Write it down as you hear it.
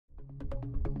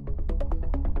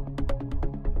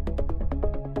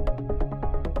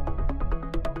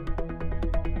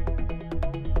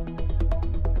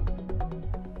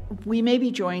we may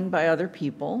be joined by other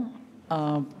people,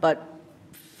 but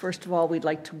first of all, we'd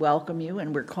like to welcome you,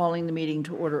 and we're calling the meeting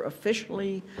to order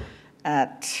officially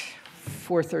at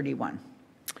 4:31.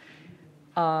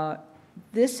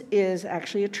 This is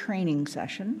actually a training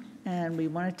session, and we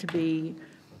want it to be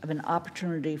an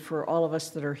opportunity for all of us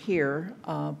that are here,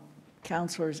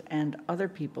 counselors and other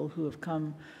people who have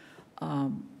come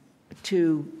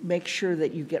to make sure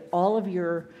that you get all of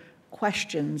your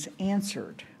questions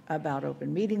answered about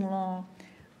open meeting law,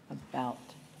 about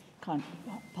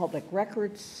public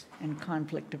records and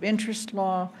conflict of interest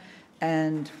law,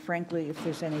 and frankly, if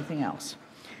there's anything else.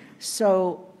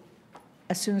 So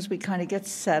as soon as we kind of get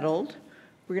settled,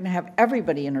 we're going to have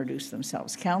everybody introduce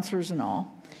themselves, counselors and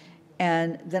all.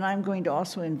 And then I'm going to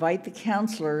also invite the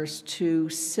counselors to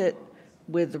sit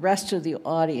with the rest of the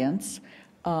audience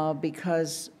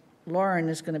because Lauren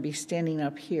is going to be standing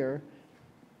up here,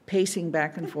 pacing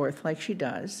back and forth like she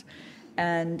does.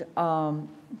 And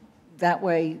that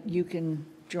way you can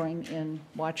join in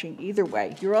watching either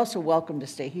way. You're also welcome to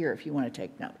stay here if you want to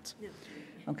take notes.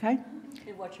 Okay?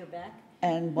 And watch your back.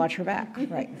 And watch her back,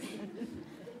 right.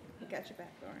 Got your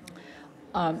back,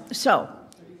 Lauren.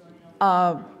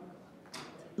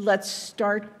 Let's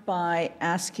start by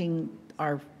asking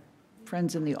our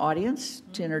friends in the audience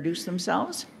to introduce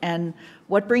themselves and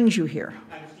what brings you here.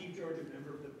 I'm Steve George, a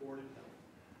member of the Board of Health.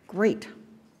 Great. I'm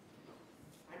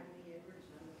Lee Edwards,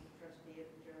 I'm a trustee at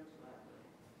the Adjourn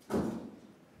Library.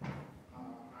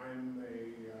 I'm a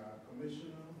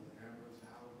commissioner of the Amherst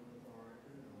Housing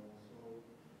Authority and also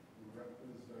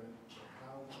represent the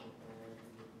Housing Authority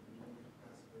with the Community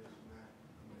Preservation Act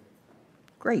Committee.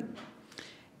 Great.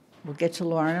 We'll get to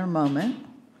Lauren in a moment.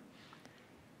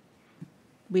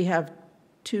 We have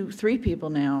three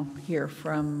people now here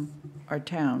from our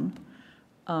town.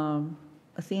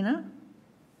 Athena?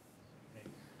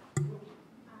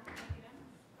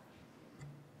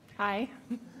 Hi.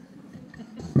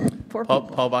 Four people.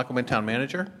 Paul Bachman, Town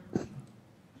Manager.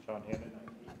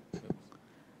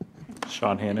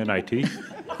 Sean Hannon, IT.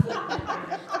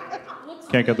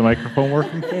 Can't get the microphone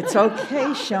working? It's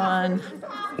okay, Sean.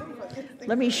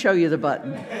 Let me show you the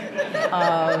button.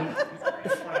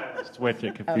 Switch,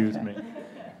 it confused Okay. me.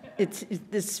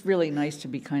 It's really nice to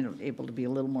be kind of able to be a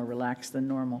little more relaxed than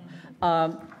normal.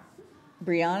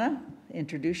 Brianna,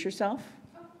 introduce yourself.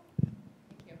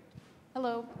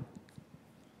 Hello.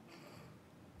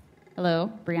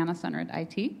 Hello, Brianna Sunrid,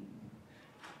 IT.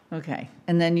 Okay,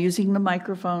 and then using the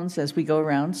microphones as we go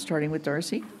around, starting with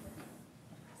Darcy.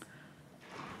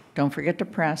 Don't forget to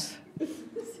press.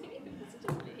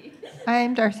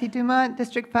 I'm Darcy Dumont,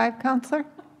 District 5 Counselor.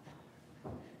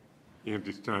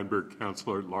 Andy Steinberg,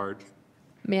 Counselor at Large.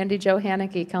 Mandy Jo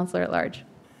Haneke, Counselor at Large.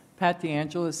 Pat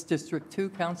DeAngelis, District 2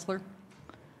 Counselor.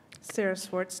 Sarah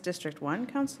Swartz, District 1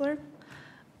 Counselor.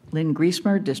 Lynn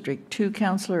Griesmer, District 2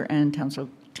 Counselor and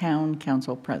Town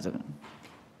Council President.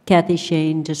 Kathy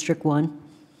Shane, District 1.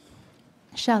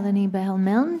 Shalini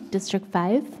Behelmel, District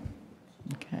 5.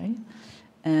 Okay.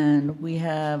 And we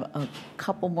have a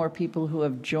couple more people who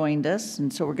have joined us,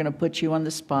 and so we're going to put you on the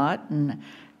spot and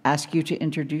ask you to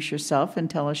introduce yourself and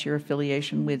tell us your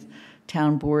affiliation with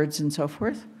town boards and so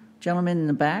forth. Gentleman in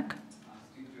the back.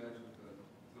 Steve Judge with the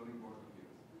Zoning Board of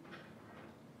Appeals.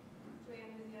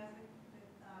 Joanne Viziazic with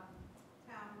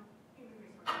Town Human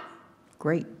Resources.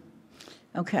 Great.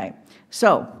 Okay.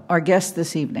 So our guest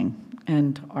this evening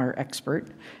and our expert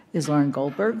is Lauren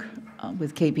Goldberg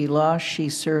with KP Law. She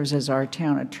serves as our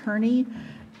town attorney,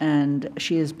 and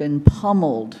she has been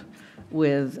pummeled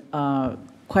with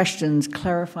questions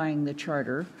clarifying the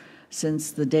charter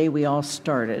since the day we all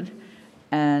started,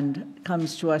 and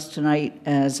comes to us tonight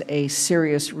as a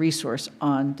serious resource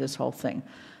on this whole thing.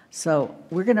 So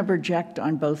we're going to project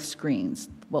on both screens.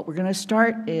 What we're going to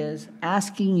start is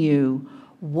asking you,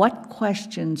 what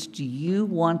questions do you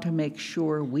want to make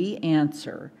sure we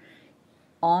answer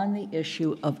on the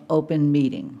issue of open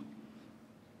meeting?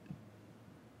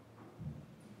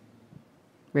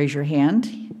 Raise your hand.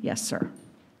 Yes, sir.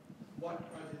 What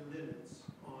are the limits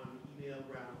on email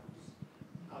rounds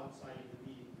outside of the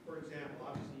meeting? For example,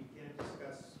 obviously you can't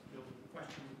discuss the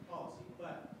questions of policy,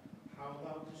 but how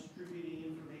about distributing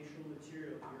informational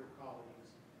material to your colleagues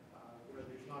where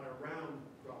there's not a round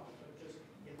drawn, but just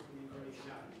get some information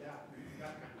out of that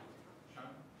kind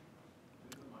of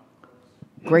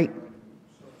thing. Great.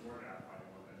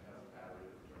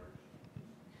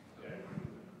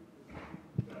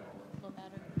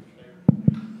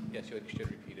 Yes, you should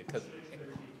repeat it because you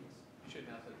should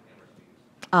announce it at Amherst meetings.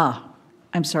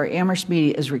 I'm sorry, Amherst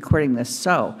Media is recording this,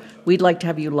 so we'd like to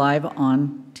have you live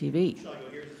on TV. Shall I go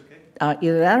here? Is this okay?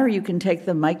 Either that or you can take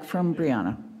the mic from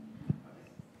Brianna.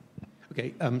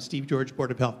 Okay, Steve George,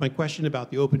 Board of Health. My question about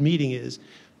the open meeting is,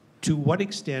 to what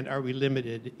extent are we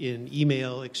limited in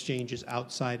email exchanges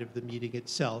outside of the meeting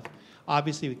itself?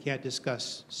 Obviously, we can't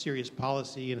discuss serious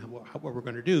policy and what we're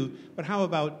going to do, but how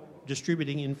about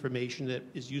distributing information that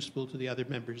is useful to the other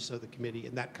members of the committee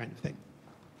and that kind of thing?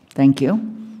 Thank you.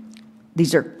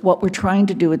 These are, what we're trying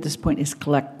to do at this point is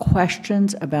collect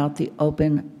questions about the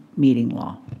open meeting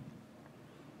law.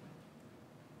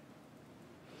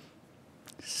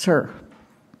 Sir,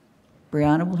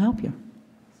 Brianna will help you.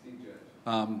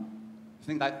 The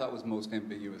thing I thought was most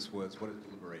ambiguous was what is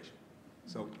deliberation?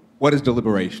 So what is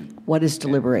deliberation? What is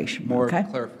deliberation? More okay.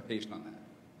 clarification on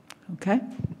that. Okay.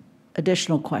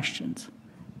 Additional questions?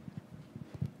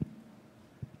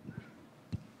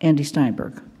 Andy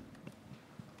Steinberg.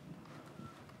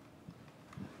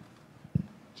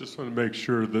 Just want to make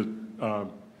sure that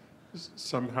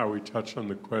somehow we touch on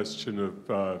the question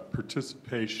of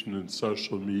participation in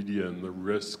social media and the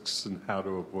risks and how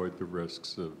to avoid the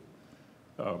risks of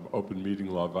open meeting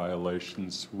law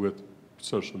violations with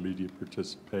social media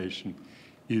participation,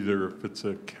 either if it's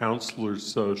a counselor's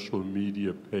social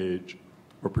media page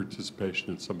or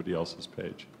participation in somebody else's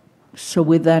page. So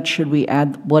with that, should we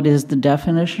add what is the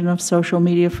definition of social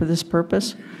media for this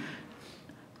purpose?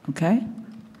 Okay.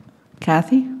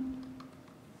 Kathy?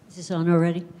 Is this on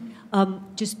already?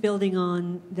 Just building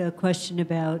on the question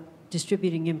about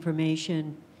distributing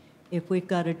information, if we've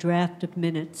got a draft of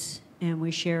minutes and we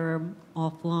share them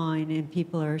offline and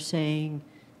people are saying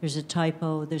there's a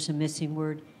typo, there's a missing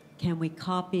word, can we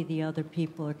copy the other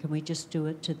people or can we just do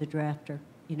it to the drafter,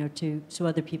 you know, so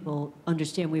other people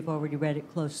understand we've already read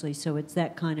it closely? So it's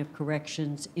that kind of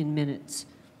corrections in minutes.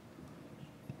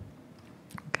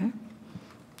 Okay.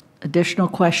 Additional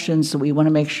questions that we want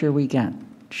to make sure we get.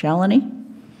 Shalini?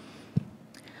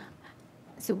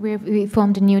 So we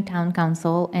formed a new town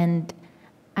council, and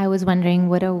I was wondering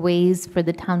what are ways for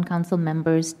the town council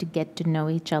members to get to know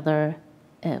each other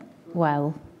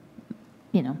while,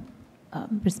 you know,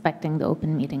 respecting the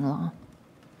open meeting law.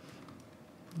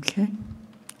 Okay.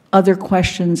 Other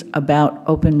questions about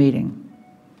open meeting?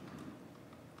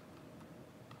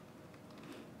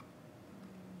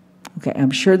 Okay,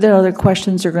 I'm sure that other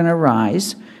questions are going to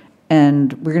arise,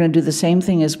 and we're going to do the same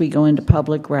thing as we go into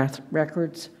public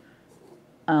records,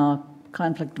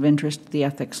 conflict of interest, the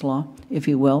ethics law, if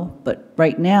you will. But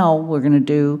right now, we're going to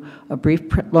do a brief,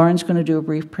 Lauren's going to do a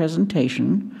brief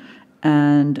presentation,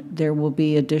 and there will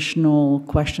be additional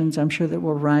questions, I'm sure, that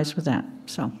will arise with that.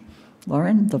 So,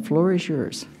 Lauren, the floor is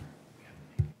yours.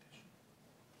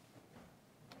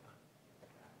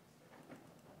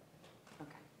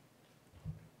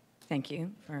 Thank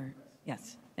you for,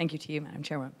 yes, thank you to you, Madam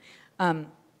Chairwoman.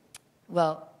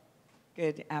 Well,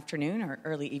 good afternoon or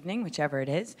early evening, whichever it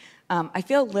is. I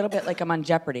feel a little bit like I'm on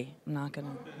Jeopardy. I'm not gonna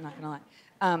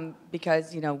lie,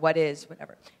 because you know what is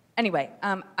whatever. Anyway,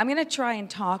 I'm gonna try and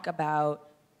talk about.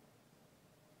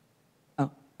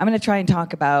 I'm gonna try and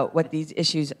talk about what these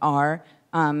issues are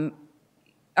on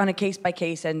a case by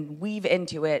case and weave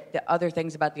into it the other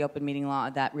things about the open meeting law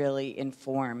that really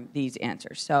inform these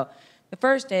answers. So. The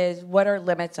first is, what are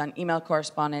limits on email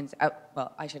correspondence?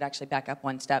 Well, I should actually back up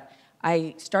one step.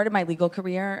 I started my legal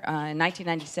career in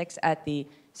 1996 at the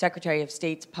Secretary of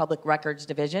State's Public Records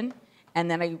Division,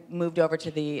 and then I moved over to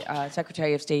the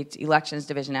Secretary of State's Elections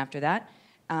Division after that.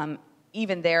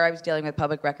 Even there, I was dealing with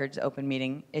public records open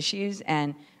meeting issues,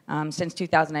 and since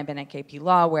 2000, I've been at KP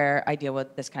Law, where I deal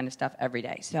with this kind of stuff every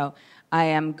day. So I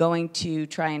am going to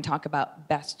try and talk about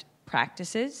best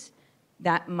practices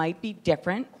that might be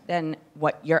different than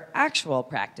what your actual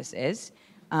practice is.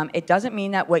 It doesn't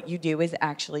mean that what you do is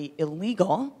actually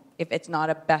illegal if it's not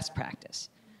a best practice.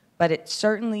 But it's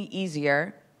certainly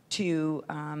easier to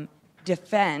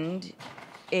defend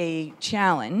a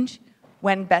challenge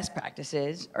when best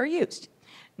practices are used.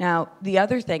 Now, the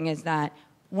other thing is that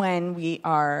when we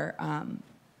are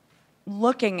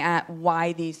looking at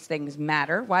why these things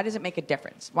matter, why does it make a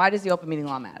difference? Why does the open meeting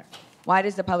law matter? Why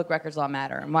does the public records law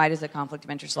matter? And why does the conflict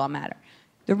of interest law matter?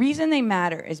 The reason they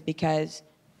matter is because,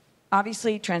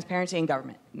 obviously, transparency in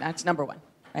government. That's number one,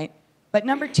 right? But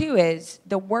number two is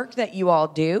the work that you all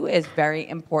do is very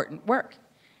important work.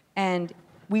 And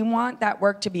we want that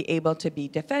work to be able to be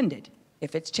defended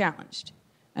if it's challenged.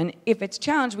 And if it's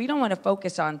challenged, we don't want to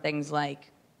focus on things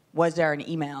like, was there an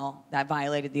email that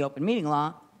violated the open meeting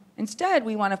law? Instead,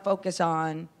 we want to focus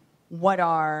on what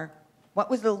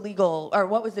was the legal, or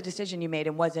what was the decision you made,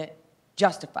 and was it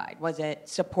justified? Was it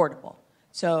supportable?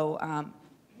 So,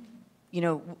 you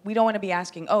know, we don't want to be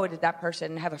asking, oh, did that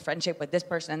person have a friendship with this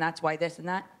person, and that's why this and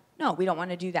that? No, we don't want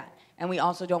to do that. And we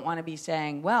also don't want to be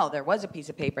saying, well, there was a piece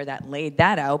of paper that laid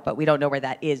that out, but we don't know where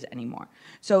that is anymore.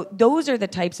 So those are the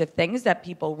types of things that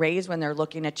people raise when they're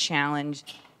looking to challenge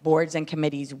boards and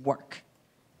committees' work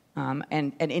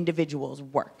and individuals'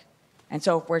 work. And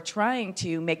so if we're trying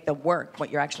to make the work,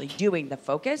 what you're actually doing, the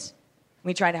focus,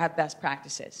 we try to have best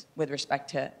practices with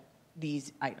respect to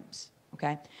these items,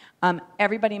 okay?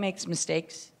 Everybody makes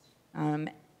mistakes,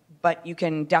 but you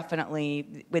can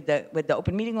definitely, with the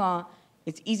open meeting law,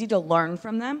 it's easy to learn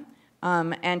from them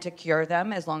and to cure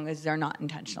them as long as they're not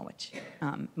intentional, which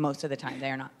most of the time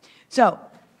they are not. So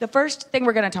the first thing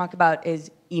we're going to talk about is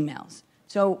emails.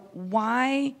 So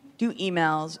why do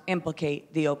emails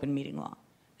implicate the open meeting law?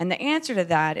 And the answer to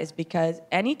that is because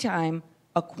anytime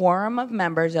a quorum of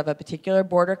members of a particular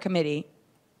board or committee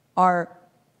are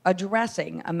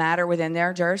addressing a matter within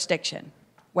their jurisdiction,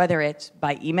 whether it's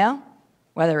by email,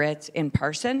 whether it's in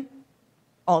person,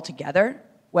 altogether,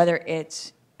 whether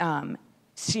it's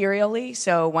serially,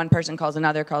 so one person calls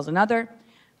another,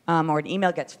 or an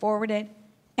email gets forwarded,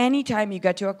 anytime you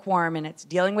get to a quorum and it's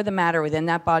dealing with a matter within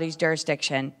that body's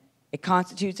jurisdiction, it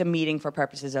constitutes a meeting for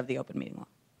purposes of the open meeting law,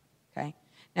 okay?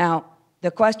 Now,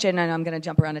 the question, and I'm going to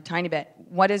jump around a tiny bit,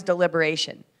 what is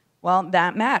deliberation? Well,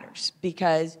 that matters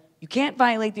because you can't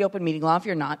violate the open meeting law if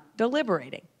you're not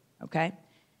deliberating, okay?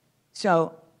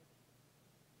 So,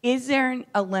 is there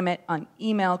a limit on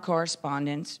email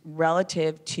correspondence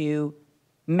relative to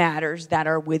matters that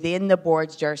are within the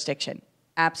board's jurisdiction?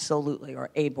 Absolutely, or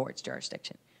a board's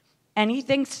jurisdiction.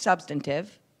 Anything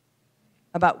substantive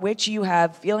about which you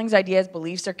have feelings, ideas,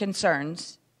 beliefs, or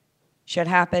concerns should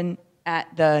happen at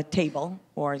the table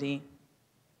or the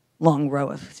long row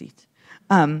of seats,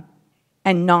 and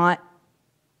not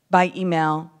by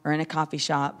email or in a coffee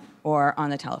shop or on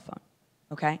the telephone,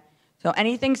 okay? So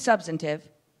anything substantive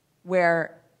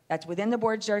where that's within the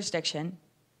board's jurisdiction,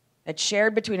 that's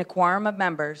shared between a quorum of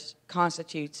members,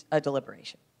 constitutes a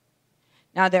deliberation.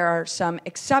 Now, there are some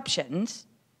exceptions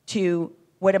to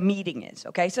what a meeting is,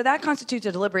 okay? So that constitutes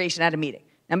a deliberation at a meeting.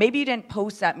 Now, maybe you didn't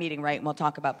post that meeting right, and we'll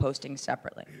talk about posting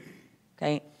separately,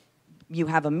 okay? You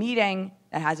have a meeting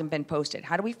that hasn't been posted.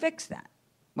 How do we fix that?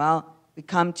 Well, we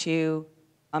come to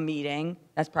a meeting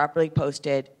that's properly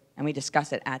posted, and we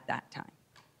discuss it at that time,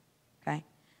 okay?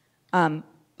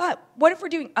 But what if we're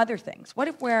doing other things? What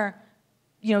if we're,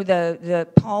 you know, the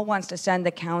Paul wants to send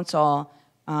the council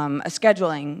a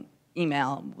scheduling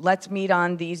email. Let's meet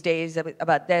on these days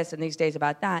about this and these days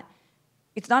about that.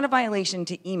 It's not a violation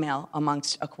to email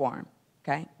amongst a quorum,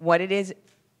 okay? What it is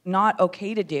not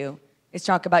okay to do is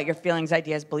talk about your feelings,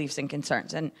 ideas, beliefs, and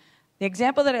concerns. And the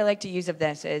example that I like to use of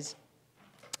this is,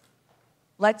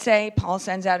 let's say Paul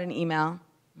sends out an email,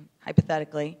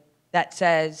 hypothetically, that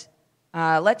says,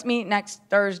 let's meet next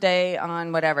Thursday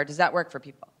on whatever. Does that work for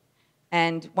people?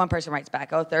 And one person writes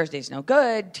back, oh, Thursday's no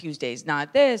good, Tuesday's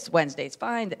not this, Wednesday's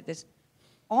fine, this.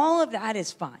 All of that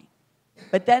is fine.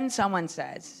 But then someone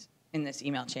says in this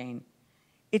email chain,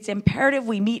 it's imperative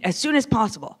we meet as soon as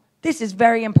possible. This is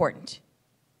very important.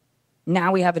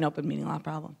 Now we have an open meeting law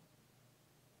problem.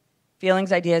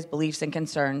 Feelings, ideas, beliefs, and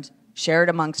concerns shared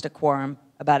amongst a quorum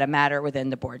about a matter within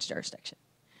the board's jurisdiction.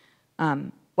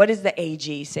 What does the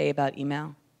AG say about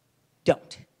email?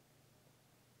 Don't.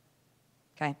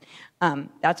 Okay?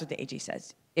 That's what the AG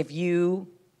says. The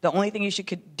only thing you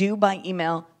should do by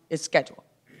email is schedule,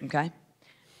 okay?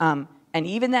 And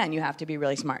even then, you have to be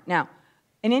really smart. Now,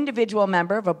 an individual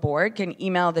member of a board can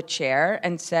email the chair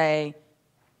and say,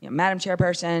 Madam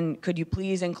Chairperson, could you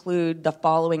please include the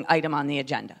following item on the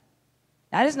agenda?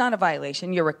 That is not a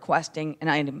violation. You're requesting an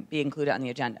item be included on the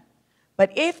agenda.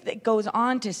 But if it goes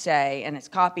on to say, and it's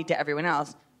copied to everyone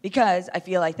else, because I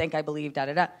feel, I think, I believe,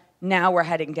 da-da-da, now we're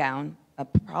heading down a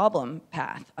problem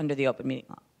path under the open meeting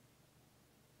law.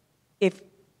 If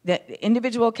the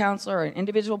individual counselor or an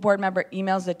individual board member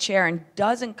emails the chair and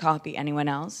doesn't copy anyone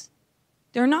else,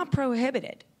 they're not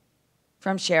prohibited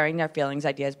from sharing their feelings,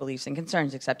 ideas, beliefs, and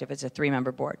concerns, except if it's a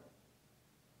 3-member board.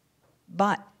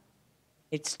 But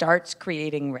it starts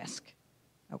creating risk,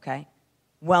 okay?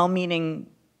 Well-meaning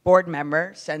board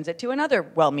member sends it to another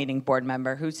well-meaning board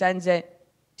member who sends it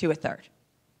to a third.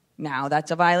 Now that's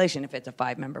a violation if it's a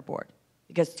 5-member board,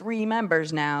 because 3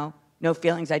 members now know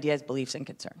feelings, ideas, beliefs, and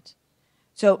concerns.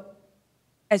 So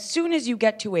as soon as you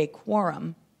get to a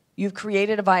quorum, you've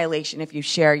created a violation if you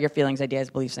share your feelings, ideas,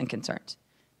 beliefs, and concerns.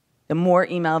 The more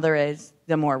email there is,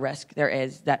 the more risk there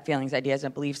is that feelings, ideas,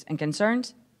 and beliefs, and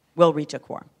concerns will reach a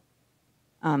quorum.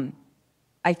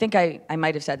 I think I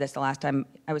might have said this the last time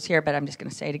I was here, but I'm just going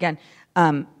to say it again.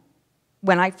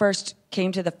 When I first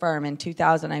came to the firm in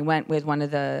 2000, I went with one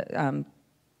of the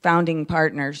founding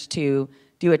partners to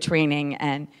do a training,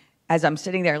 and as I'm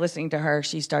sitting there listening to her,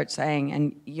 she starts saying,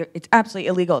 and it's absolutely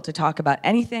illegal to talk about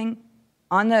anything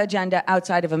on the agenda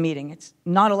outside of a meeting. It's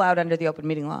not allowed under the open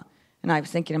meeting law. And I was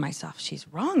thinking to myself, she's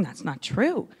wrong. That's not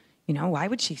true. Why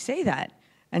would she say that?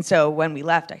 And so when we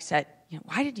left, I said,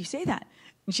 why did you say that?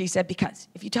 And she said, because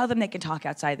if you tell them they can talk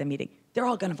outside of the meeting, they're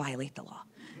all going to violate the law.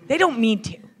 They don't mean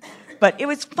to. But it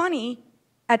was funny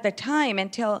at the time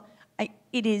until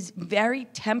it is very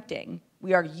tempting.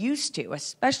 We are used to,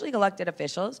 especially elected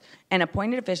officials and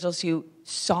appointed officials who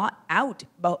sought out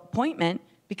appointment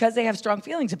because they have strong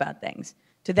feelings about things,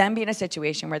 to then be in a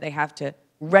situation where they have to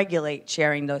regulate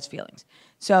sharing those feelings.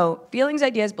 So feelings,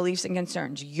 ideas, beliefs, and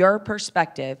concerns, your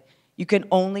perspective, you can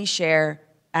only share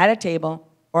at a table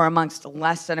or amongst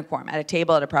less than a quorum, at a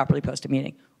table at a properly posted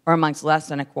meeting, or amongst less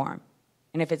than a quorum.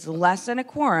 And if it's less than a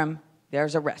quorum,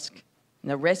 there's a risk. And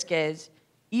the risk is,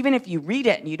 even if you read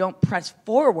it and you don't press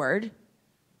forward,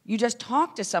 you just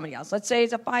talk to somebody else. Let's say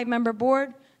it's a 5-member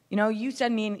board. You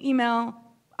send me an email.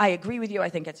 I agree with you. I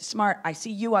think it's smart. I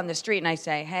see you on the street and I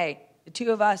say, hey, the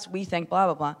two of us, we think blah,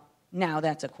 blah, blah. Now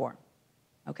that's a quorum,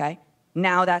 okay?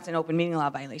 Now that's an open meeting law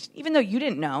violation, even though you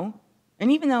didn't know,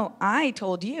 and even though I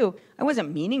told you I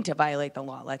wasn't meaning to violate the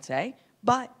law, let's say,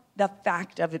 but the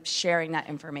fact of sharing that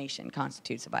information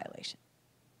constitutes a violation.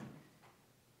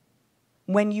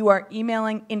 When you are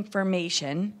emailing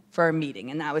information for a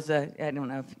meeting, and that was I don't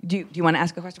know, do you want to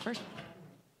ask a question first?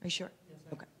 Are you sure?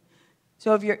 Okay.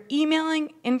 So if you're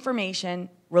emailing information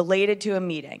related to a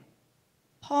meeting,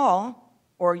 Paul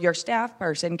or your staff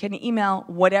person can email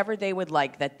whatever they would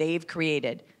like that they've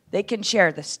created. They can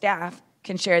share, the staff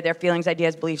can share their feelings,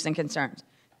 ideas, beliefs, and concerns.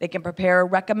 They can prepare a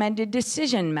recommended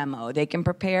decision memo. They can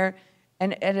prepare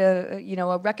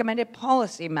a recommended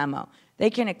policy memo. They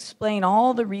can explain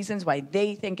all the reasons why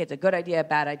they think it's a good idea, a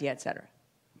bad idea, et cetera.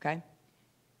 Okay?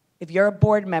 If you're a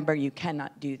board member, you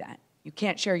cannot do that. You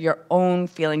can't share your own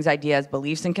feelings, ideas,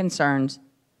 beliefs, and concerns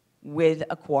with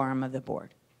a quorum of the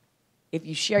board. If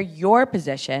you share your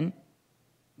position,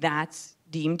 that's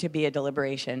deemed to be a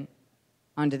deliberation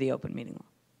under the open meeting law.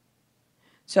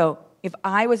 So if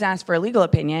I was asked for a legal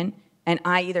opinion and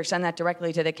I either send that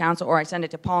directly to the council or I send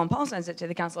it to Paul and Paul sends it to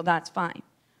the council, that's fine.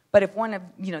 But if one of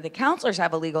the counselors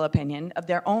have a legal opinion of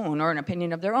their own or an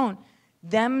opinion of their own,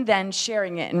 them then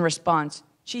sharing it in response,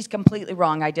 she's completely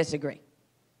wrong, I disagree.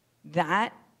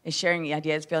 That is sharing the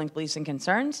ideas, feelings, beliefs, and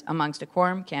concerns amongst a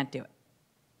quorum, can't do it.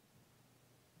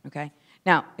 Okay?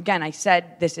 Now, again, I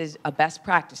said this is a best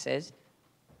practices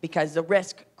because the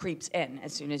risk creeps in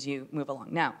as soon as you move along.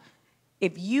 Now,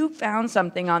 if you found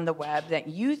something on the web that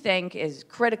you think is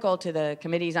critical to the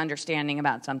committee's understanding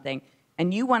about something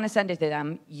and you want to send it to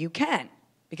them, you can,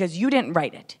 because you didn't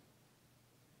write it.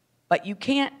 But you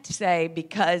can't say,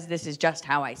 because this is just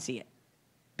how I see it,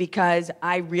 because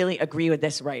I really agree with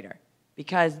this writer,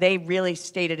 because they really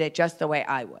stated it just the way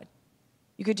I would.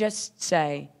 You could just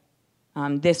say,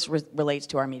 this relates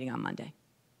to our meeting on Monday.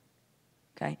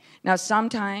 Okay? Now,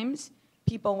 sometimes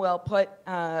people will put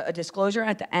a disclosure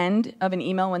at the end of an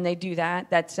email when they do that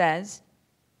that says,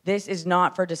 this is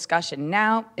not for discussion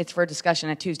now, it's for discussion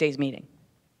at Tuesday's meeting.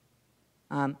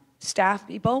 Staff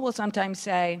people will sometimes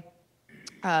say,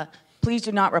 please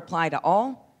do not reply to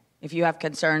all. If you have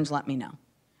concerns, let me know.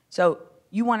 So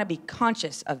you want to be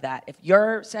conscious of that. If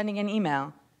you're sending an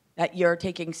email, that you're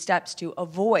taking steps to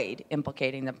avoid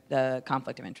implicating the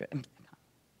conflict of interest.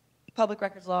 Public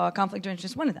records law, conflict of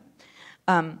interest, one of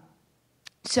them.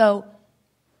 So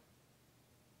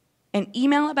an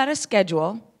email about a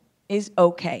schedule is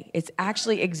okay. It's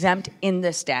actually exempt in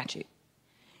the statute.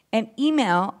 An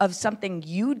email of something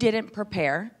you didn't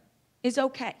prepare is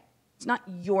okay. It's not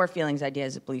your feelings,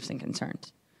 ideas, beliefs, and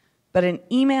concerns. But an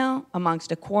email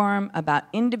amongst a quorum about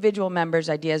individual members'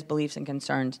 ideas, beliefs, and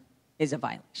concerns is a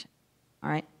violation. All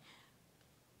right?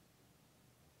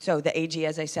 So the AG,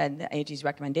 as I said, the AG's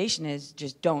recommendation is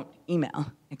just don't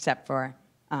email except for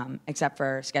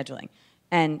scheduling.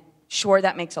 And sure,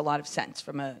 that makes a lot of sense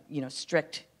from a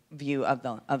strict view of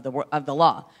the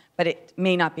law, but it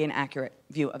may not be an accurate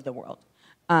view of the world.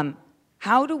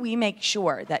 How do we make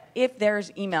sure that if there's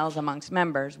emails amongst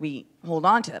members, we hold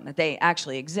on to them, that they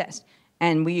actually exist?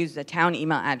 And we use the town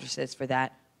email addresses for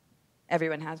that.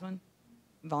 Everyone has one?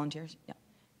 Volunteers? Yeah.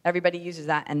 Everybody uses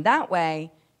that. And that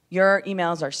way, your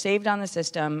emails are saved on the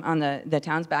system, on the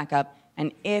town's backup.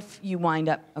 And if you wind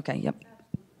up, okay, yep.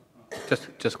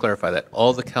 Just clarify that.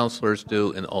 All the counselors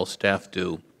do and all staff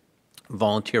do.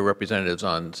 Volunteer representatives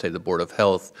on, say, the Board of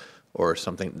Health or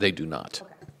something, they do not.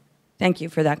 Okay. Thank you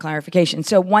for that clarification.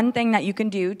 So one thing that you can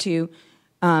do to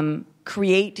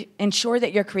ensure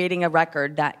that you're creating a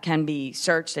record that can be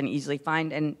searched and easily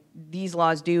find, and these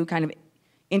laws do kind of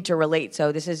interrelate.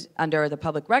 So this is under the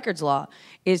public records law,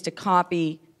 is to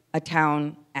copy a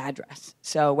town address.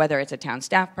 So whether it's a town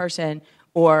staff person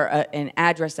or an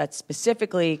address that's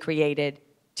specifically created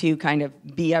to kind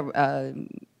of be a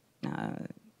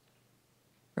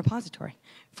repository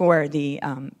for the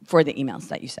emails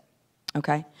that you send.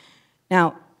 Okay.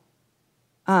 Now,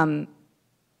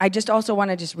 I just also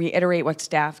want to just reiterate what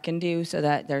staff can do so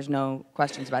that there's no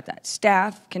questions about that.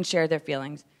 Staff can share their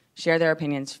feelings, share their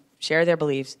opinions, share their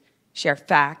beliefs, share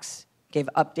facts, give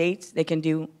updates. They can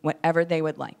do whatever they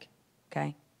would like,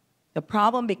 okay? The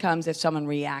problem becomes if someone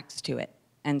reacts to it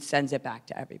and sends it back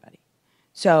to everybody.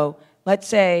 So let's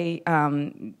say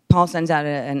Paul sends out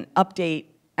an update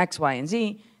X, Y, and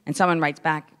Z, and someone writes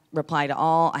back, reply to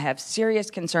all, I have serious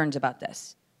concerns about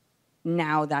this.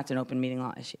 Now that's an open meeting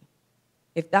law issue.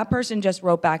 If that person just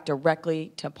wrote back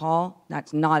directly to Paul,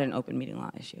 that's not an open meeting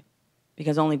law issue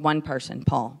because only one person,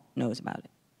 Paul, knows about it.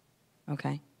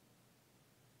 Okay?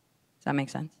 Does that make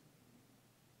sense?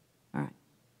 All right.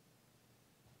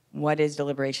 What is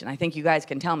deliberation? I think you guys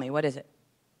can tell me. What is it?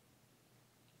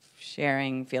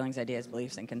 Sharing feelings, ideas,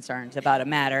 beliefs, and concerns about a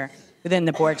matter within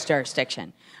the board's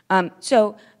jurisdiction.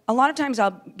 So a lot of times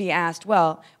I'll be asked,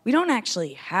 well, we don't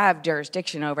actually have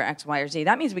jurisdiction over X, Y, or Z.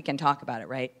 That means we can talk about it,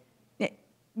 right?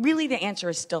 Really, the answer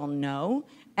is still no.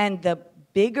 And the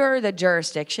bigger the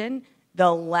jurisdiction,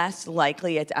 the less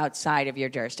likely it's outside of your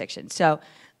jurisdiction. So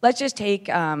let's just take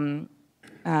a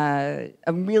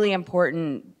really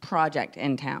important project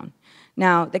in town.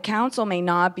 Now, the council may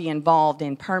not be involved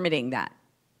in permitting that,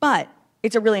 but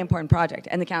it's a really important project,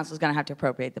 and the council is going to have to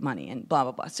appropriate the money and blah,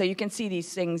 blah, blah. So you can see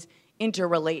these things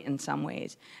interrelate in some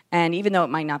ways. And even though it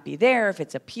might not be there, if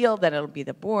it's appealed, then it'll be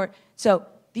the board. So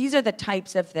these are the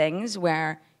types of things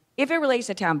where if it relates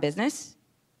to town business,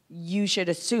 you should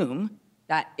assume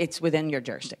that it's within your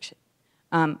jurisdiction.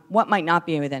 What might not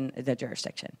be within the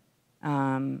jurisdiction?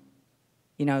 You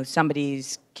know,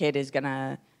 somebody's kid is going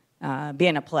to be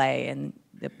in a play and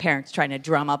the parent's trying to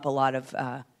drum up a lot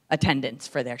of attendance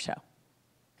for their show.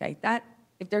 Okay,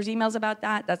 if there's emails about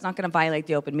that, that's not going to violate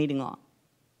the open meeting law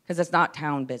because it's not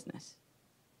town business.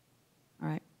 All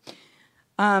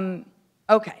right.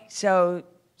 Okay, so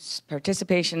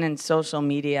participation in social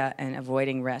media and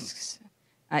avoiding risks.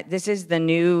 This is the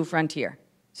new frontier.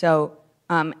 So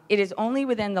it is only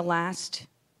within the last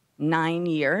 9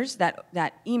 years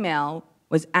that email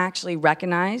was actually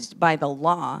recognized by the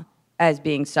law as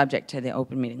being subject to the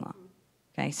open meeting law.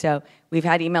 Okay, so we've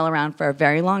had email around for a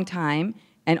very long time,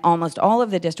 and almost all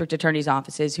of the district attorney's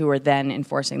offices who were then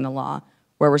enforcing the law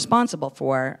were responsible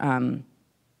for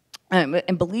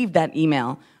and believed that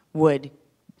email would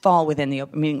fall within the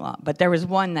open meeting law. But there was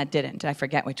one that didn't. I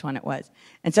forget which one it was.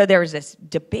 And so there was this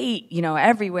debate, you know,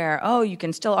 everywhere. Oh, you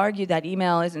can still argue that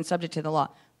email isn't subject to the law.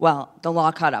 Well, the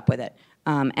law caught up with it.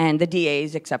 And the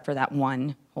DAs, except for that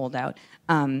one holdout,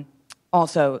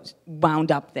 also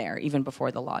wound up there even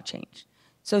before the law changed.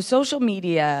 So social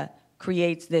media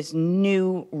creates this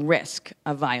new risk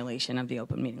of violation of the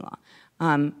open meeting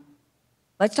law.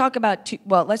 Let's talk about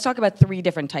 3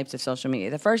 different types of social media.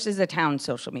 The first is the town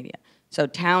social media. So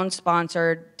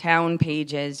town-sponsored, town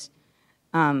pages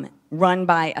run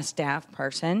by a staff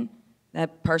person.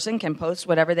 That person can post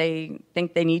whatever they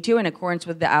think they need to in accordance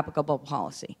with the applicable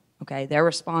policy. Okay, they're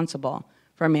responsible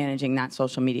for managing that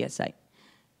social media site.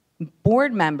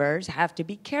 Board members have to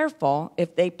be careful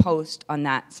if they post on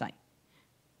that site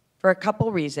for a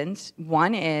couple reasons.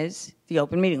 One is the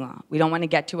open meeting law. We don't want to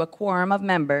get to a quorum of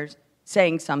members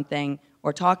saying something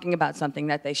or talking about something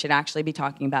that they should actually be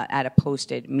talking about at a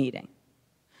posted meeting.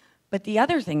 But the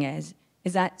other thing is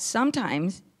that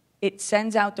sometimes it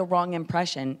sends out the wrong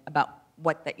impression about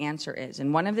what the answer is.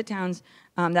 In one of the towns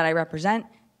that I represent,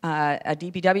 a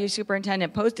DPW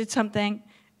superintendent posted something,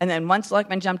 and then one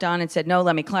selectman jumped on and said, no,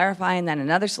 let me clarify, and then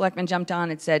another selectman jumped on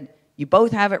and said, you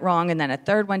both have it wrong, and then a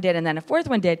third one did, and then a fourth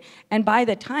one did, and by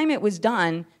the time it was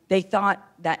done, they thought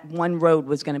that one road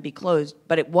was going to be closed,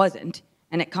 but it wasn't,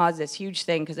 and it caused this huge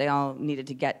thing because they all needed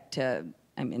to get to,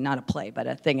 I mean, not a play, but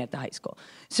a thing at the high school.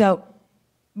 So,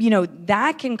 you know,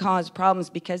 that can cause problems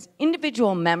because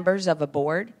individual members of a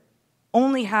board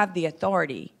only have the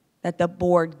authority that the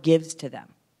board gives to them.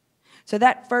 So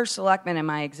that first selectman in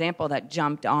my example that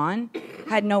jumped on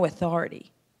had no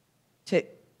authority to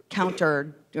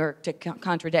counter or to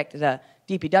contradict the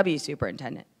DPW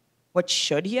superintendent. What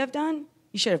should he have done?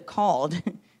 He should have called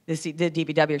the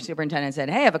DPW superintendent and said,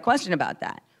 hey, I have a question about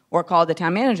that. Or called the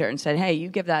town manager and said, hey, you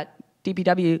give that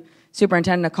DPW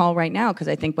superintendent a call right now because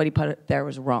I think what he put there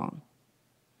was wrong.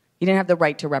 He didn't have the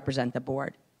right to represent the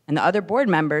board. And the other board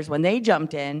members, when they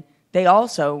jumped in, they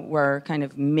also were kind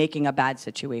of making a bad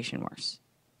situation worse.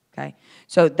 okay?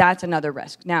 So that's another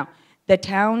risk. Now, the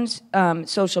town's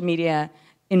social media,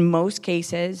 in most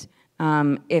cases,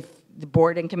 if the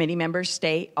board and committee members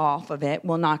stay off of it,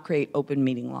 will not create open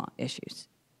meeting law issues,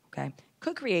 okay?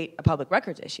 Could create a public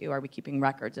records issue. Are we keeping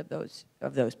records of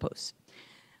those posts?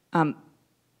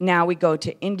 Now we go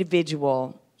to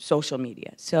individual social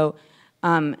media. So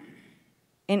an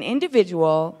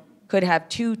individual could have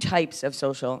two types of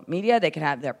social media. They could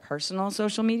have their personal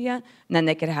social media, and then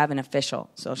they could have an official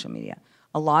social media.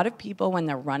 A lot of people, when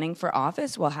they're running for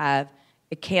office, will have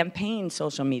a campaign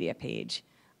social media page.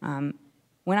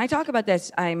 When I talk about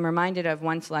this, I'm reminded of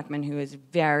one selectman who is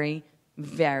very,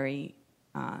 very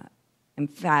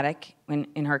emphatic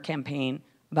in her campaign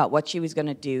about what she was going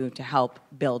to do to help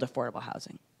build affordable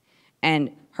housing.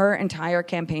 And her entire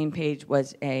campaign page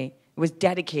was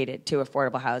dedicated to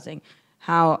affordable housing,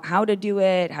 how to do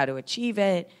it, how to achieve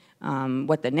it,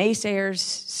 what the naysayers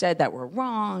said that were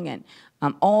wrong, and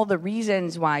all the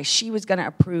reasons why she was going to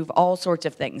approve all sorts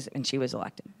of things when she was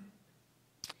elected.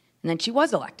 And then she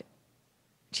was elected.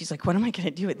 She's like, what am I going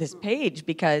to do with this page?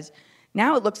 Because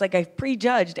now it looks like I've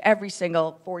prejudged every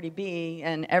single 40B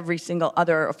and every single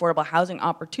other affordable housing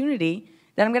opportunity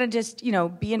that I'm going to just,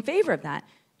 be in favor of that.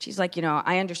 She's like,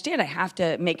 I understand I have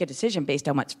to make a decision based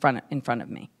on what's in front of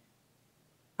me.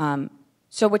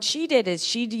 So what she did is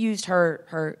she used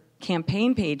her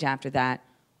campaign page after that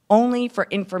only for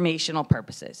informational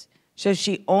purposes. So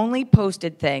she only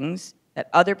posted things that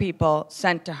other people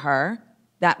sent to her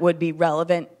that would be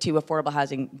relevant to affordable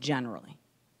housing generally.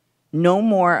 No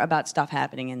more about stuff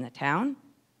happening in the town,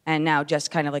 and now just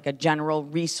kind of like a general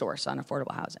resource on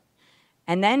affordable housing.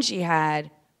 And then she had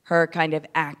her kind of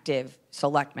active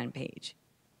selectman page.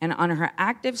 And on her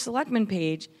active selectman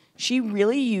page, she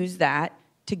really used that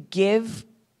to give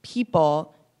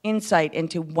people insight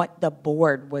into what the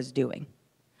board was doing.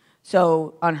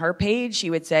 So on her page,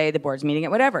 she would say, the board's meeting at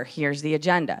whatever, here's the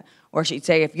agenda. Or she'd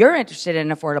say, if you're interested in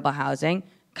affordable housing,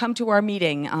 come to our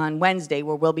meeting on Wednesday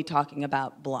where we'll be talking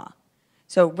about blah.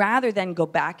 So rather than go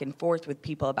back and forth with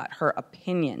people about her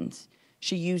opinions,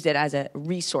 she used it as a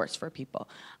resource for people.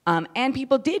 And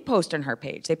people did post on her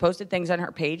page. They posted things on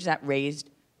her page that raised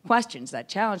questions, that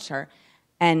challenged her.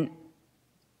 And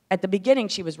at the beginning,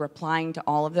 she was replying to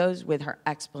all of those with her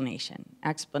explanation.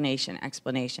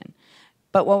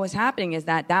 But what was happening is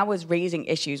that was raising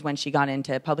issues when she got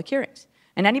into public hearings.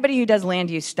 And anybody who does land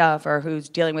use stuff or who's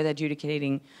dealing with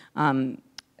adjudicating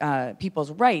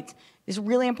people's rights, it's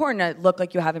really important to look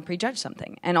like you haven't prejudged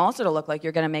something, and also to look like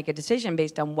you're going to make a decision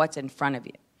based on what's in front of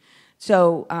you.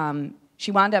 So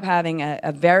she wound up having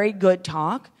a very good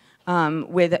talk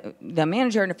with the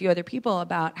manager and a few other people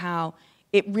about how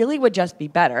it really would just be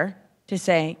better to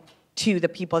say to the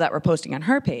people that were posting on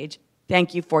her page,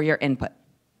 thank you for your input.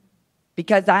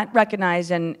 Because that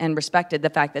recognized and respected the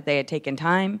fact that they had taken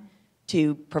time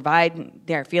to provide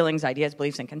their feelings, ideas,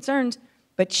 beliefs, and concerns,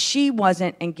 but she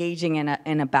wasn't engaging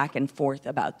in a back and forth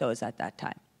about those at that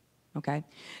time, okay?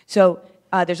 So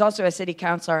there's also a city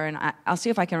councilor, and I'll see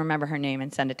if I can remember her name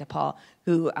and send it to Paul,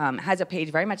 who has a page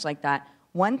very much like that.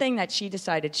 One thing that she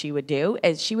decided she would do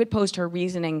is she would post her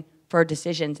reasoning for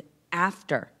decisions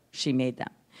after she made them.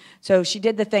 So she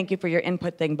did the thank you for your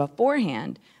input thing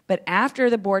beforehand, but after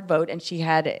the board vote and she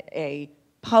had a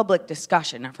public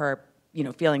discussion of her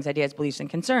feelings, ideas, beliefs, and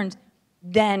concerns,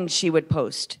 then she would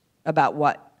post about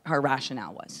what her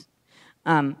rationale was.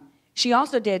 She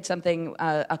also did something,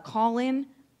 a call-in.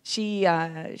 She's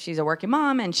a working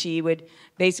mom, and she would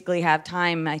basically have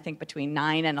time, I think, between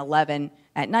 9 and 11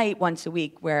 at night once a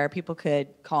week where people could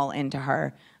call into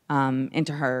her,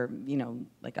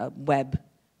 like a web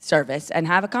service and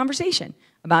have a conversation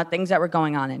about things that were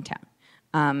going on in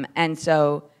town.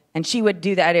 And she would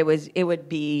do that. It would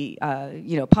be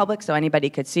public, so anybody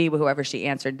could see whoever she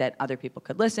answered, that other people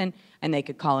could listen, and they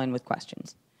could call in with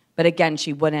questions. But again,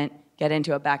 she wouldn't get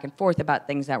into a back and forth about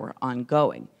things that were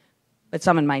ongoing. But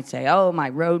someone might say, oh, my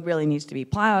road really needs to be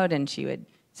plowed, and she would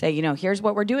say, here's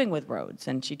what we're doing with roads.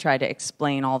 And she tried to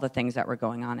explain all the things that were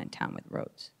going on in town with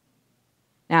roads.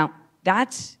 Now,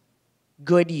 that's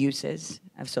good uses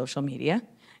of social media.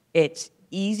 It's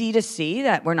easy to see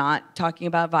that we're not talking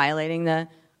about violating the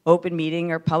open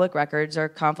meeting or public records or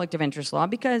conflict of interest law,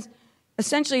 because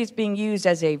essentially it's being used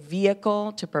as a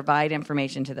vehicle to provide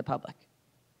information to the public.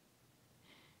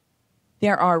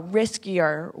 There are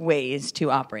riskier ways to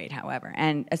operate, however.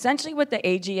 And essentially what the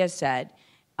AG has said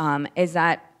is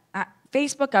that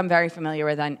Facebook I'm very familiar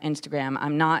with, on Instagram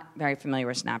I'm not very familiar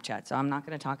with Snapchat, so I'm not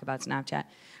going to talk about Snapchat.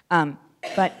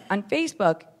 But on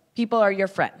Facebook, people are your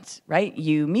friends, right?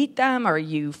 You meet them or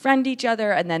you friend each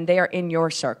other, and then they are in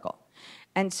your circle.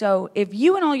 And so if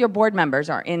you and all your board members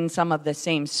are in some of the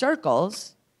same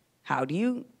circles, how do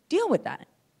you deal with that?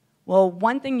 Well,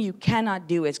 one thing you cannot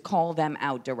do is call them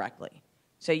out directly.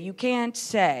 So you can't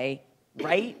say,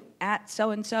 right at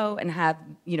so-and-so and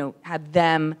have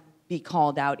them be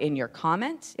called out in your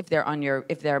comments if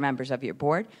they're members of your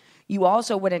board. You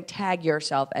also wouldn't tag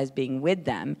yourself as being with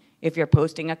them if you're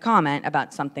posting a comment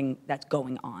about something that's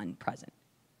going on present.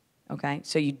 Okay?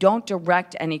 So you don't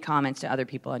direct any comments to other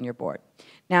people on your board.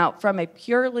 Now, from a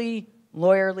purely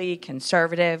lawyerly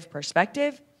conservative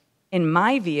perspective, in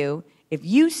my view, if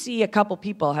you see a couple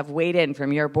people have weighed in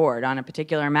from your board on a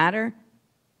particular matter,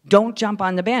 don't jump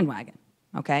on the bandwagon,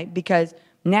 okay? Because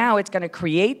now it's going to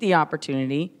create the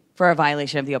opportunity for a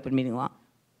violation of the open meeting law.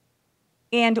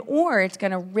 Or it's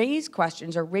going to raise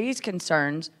questions or raise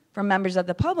concerns from members of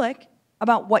the public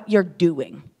about what you're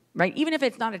doing, right? Even if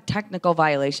it's not a technical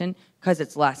violation because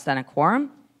it's less than a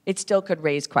quorum, it still could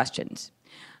raise questions.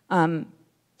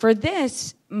 For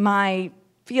this, my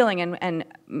feeling, and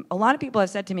a lot of people have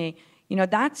said to me,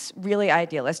 that's really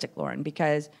idealistic, Lauren,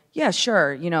 because, yeah,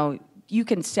 sure, you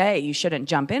can say you shouldn't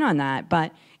jump in on that,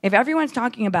 but if everyone's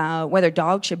talking about whether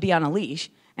dogs should be on a leash,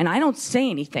 and I don't say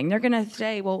anything, they're going to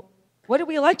say, well, what did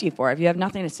we elect you for if you have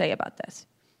nothing to say about this?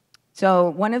 So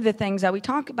one of the things that we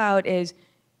talk about is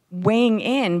weighing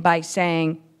in by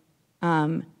saying,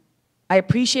 I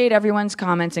appreciate everyone's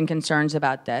comments and concerns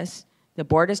about this. The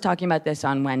board is talking about this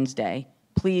on Wednesday.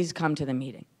 Please come to the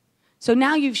meeting. So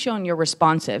now you've shown you're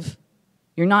responsive.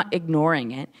 You're not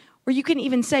ignoring it. Or you can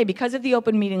even say, because of the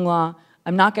open meeting law,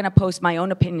 I'm not going to post my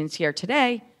own opinions here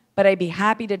today, but I'd be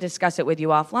happy to discuss it with you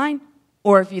offline,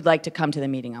 or if you'd like to come to the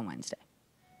meeting on Wednesday.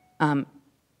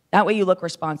 That way you look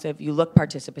responsive, you look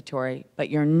participatory, but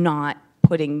you're not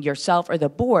putting yourself or the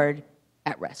board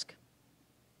at risk.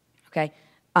 Okay?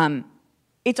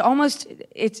 It's almost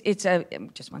a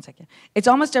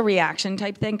reaction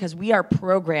type thing because we are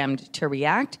programmed to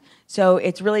react. So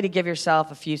it's really to give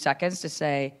yourself a few seconds to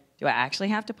say, do I actually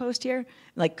have to post here?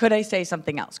 Like, could I say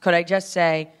something else? Could I just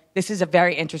say, this is a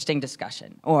very interesting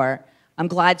discussion, or I'm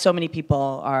glad so many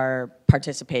people are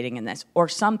participating in this, or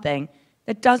something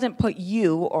that doesn't put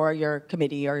you or your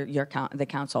committee or the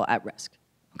council at risk.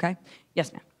 Okay?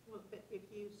 Yes, ma'am. Well, but if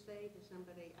you say to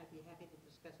somebody, I'd be happy to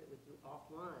discuss it with you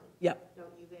offline, yep. Don't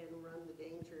you then run the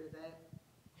danger that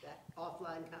that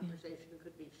offline conversation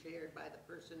could be shared by the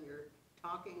person you're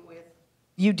talking with?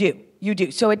 You do.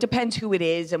 So it depends who it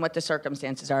is and what the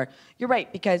circumstances are. You're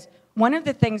right, because one of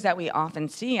the things that we often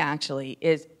see actually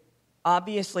is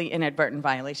obviously inadvertent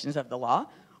violations of the law,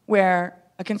 where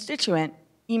a constituent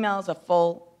emails a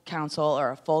full council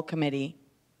or a full committee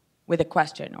with a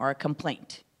question or a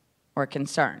complaint or a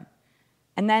concern.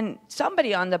 And then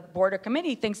somebody on the board or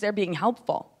committee thinks they're being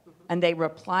helpful, and they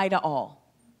reply to all,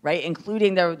 right,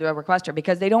 including the requester,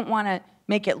 because they don't want to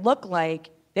make it look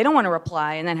like they don't want to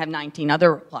reply and then have 19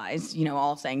 other replies,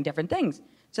 all saying different things.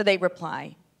 So they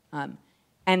reply, and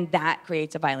that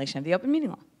creates a violation of the open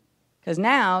meeting law. Because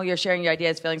now you're sharing your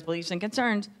ideas, feelings, beliefs, and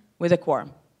concerns with a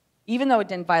quorum. Even though it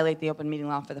didn't violate the open meeting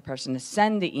law for the person to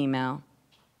send the email,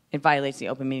 it violates the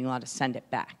open meeting law to send it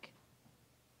back.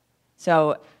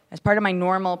 So as part of my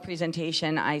normal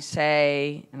presentation, I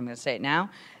say, and I'm going to say it now,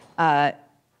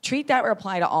 treat that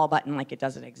reply to all button like it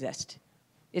doesn't exist.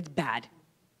 It's bad.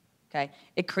 Okay?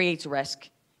 It creates risk.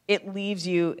 It leaves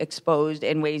you exposed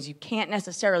in ways you can't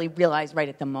necessarily realize right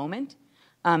at the moment.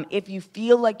 If you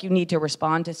feel like you need to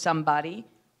respond to somebody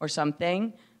or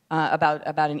something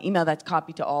about an email that's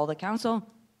copied to all the council,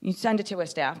 you send it to a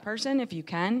staff person if you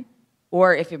can,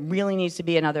 or if it really needs to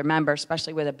be another member,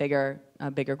 especially with a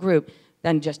bigger group,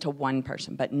 then just to one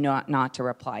person, but not to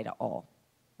reply to all.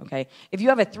 Okay? If you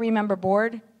have a 3-member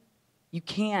board, you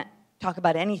can't talk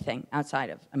about anything outside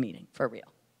of a meeting for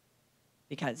real,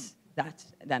 because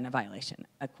that's then a violation,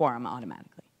 a quorum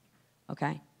automatically.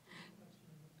 Okay?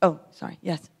 Oh, sorry,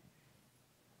 yes.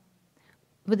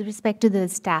 With respect to the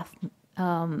staff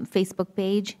Facebook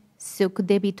page, so could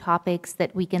there be topics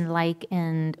that we can like?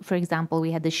 And for example,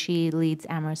 we had the She Leads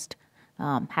Amherst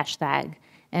hashtag,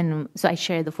 and so I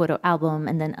shared the photo album,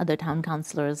 and then other town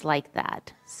councilors like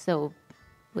that. So,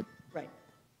 right,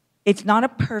 it's not a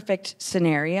perfect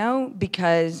scenario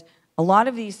because a lot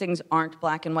of these things aren't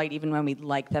black and white, even when we'd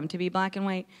like them to be black and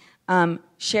white.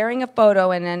 Sharing a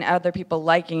photo and then other people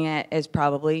liking it is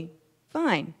probably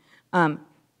fine.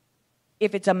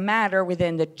 If it's a matter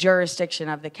within the jurisdiction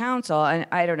of the council, and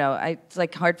I don't know, it's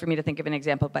like hard for me to think of an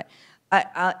example, but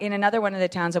in another one of the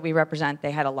towns that we represent,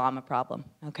 they had a llama problem,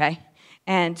 okay?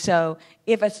 And so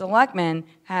if a selectman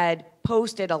had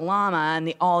posted a llama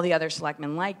and all the other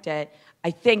selectmen liked it, I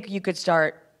think you could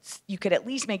at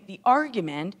least make the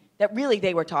argument that really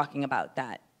they were talking about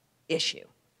that issue.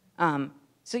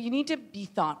 So you need to be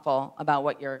thoughtful about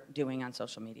what you're doing on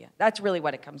social media. That's really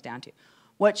what it comes down to.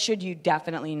 What should you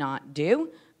definitely not do?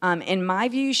 In my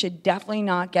view, you should definitely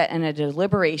not get in a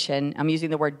deliberation, I'm using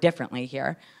the word differently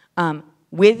here,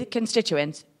 with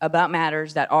constituents about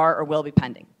matters that are or will be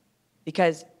pending.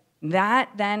 Because that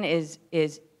then is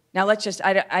now let's just,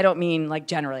 I don't mean like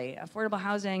generally, affordable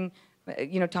housing,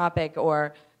 topic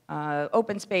or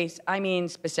open space, I mean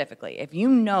specifically. If you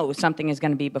know something is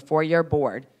going to be before your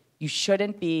board, you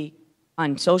shouldn't be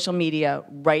on social media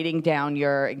writing down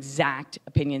your exact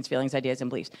opinions, feelings, ideas, and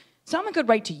beliefs. Someone could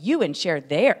write to you and share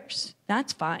theirs.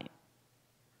 That's fine.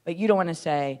 But you don't want to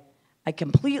say, I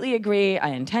completely agree, I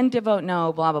intend to vote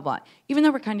no, blah, blah, blah. Even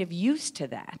though we're kind of used to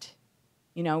that.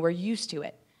 We're used to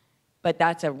it. But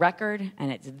that's a record,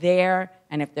 and it's there,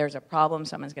 and if there's a problem,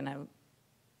 someone's going to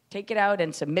take it out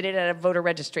and submit it at a voter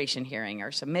registration hearing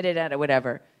or submit it at a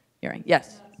whatever hearing.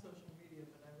 Yes? Not social media,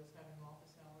 but I was having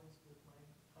office hours with my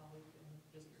colleague in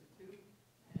District 2,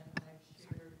 and I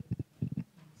shared,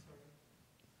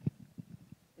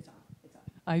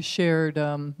 I shared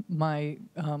my,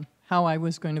 how I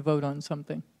was going to vote on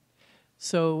something.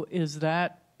 So is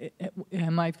that,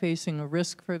 am I facing a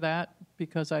risk for that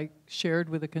because I shared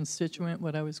with a constituent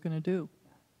what I was going to do?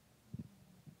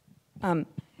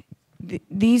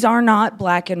 These are not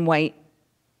black and white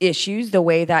issues the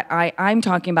way that I'm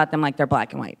talking about them like they're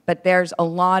black and white. But there's a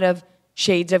lot of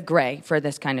shades of gray for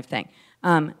this kind of thing.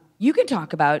 You can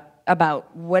talk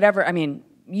about whatever,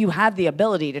 you have the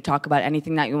ability to talk about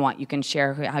anything that you want. You can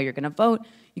share how you're going to vote.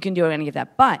 You can do any of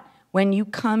that. But when you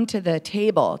come to the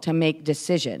table to make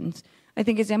decisions, I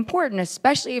think it's important,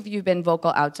 especially if you've been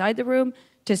vocal outside the room,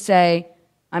 to say,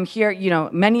 I'm here,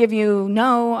 many of you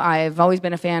know I've always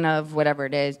been a fan of whatever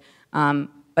it is.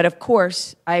 But of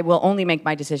course, I will only make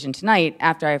my decision tonight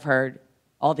after I've heard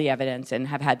all the evidence and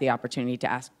have had the opportunity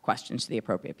to ask questions to the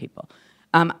appropriate people.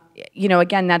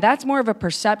 Again, now that's more of a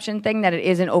perception thing than it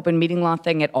is an open meeting law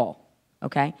thing at all,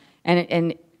 okay?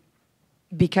 And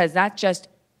because that's just,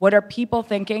 what are people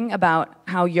thinking about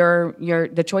how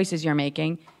the choices you're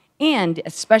making, and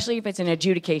especially if it's an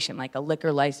adjudication, like a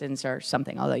liquor license or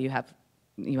something, although you have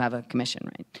a commission,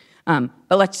 right?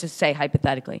 But let's just say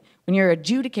hypothetically, when you're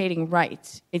adjudicating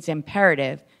rights, it's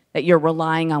imperative that you're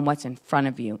relying on what's in front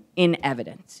of you in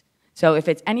evidence. So if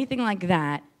it's anything like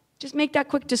that, just make that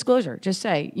quick disclosure. Just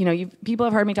say, people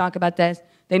have heard me talk about this.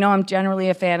 They know I'm generally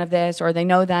a fan of this, or they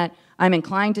know that I'm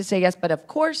inclined to say yes, but of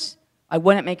course, I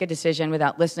wouldn't make a decision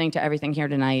without listening to everything here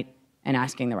tonight and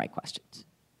asking the right questions.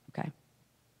 Okay?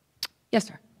 Yes,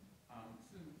 sir.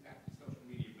 This isn't exactly social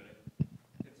media,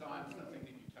 but it's on something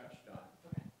that you touched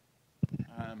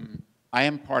on. I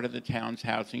am part of the town's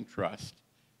housing trust.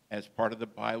 As part of the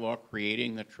bylaw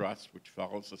creating the trust, which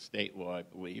follows the state law, I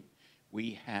believe,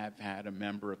 we have had a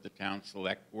member of the town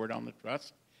select board on the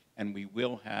trust, and we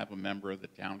will have a member of the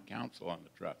town council on the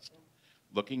trust.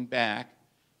 Looking back,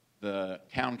 the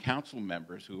town council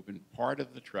members who have been part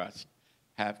of the trust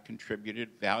have contributed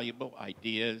valuable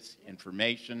ideas,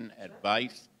 information,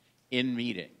 advice in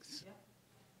meetings.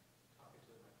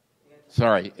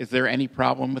 Sorry, is there any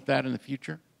problem with that in the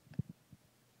future?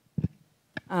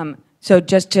 So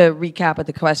just to recap what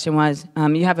the question was,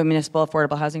 you have a municipal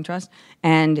affordable housing trust,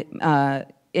 and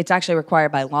it's actually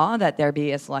required by law that there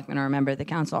be a selectman or a member of the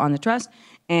council on the trust.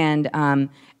 And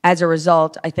as a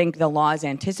result, I think the law is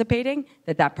anticipating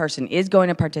that that person is going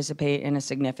to participate in a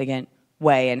significant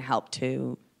way and help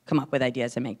to come up with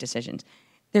ideas and make decisions.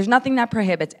 There's nothing that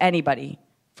prohibits anybody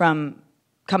from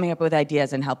coming up with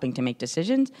ideas and helping to make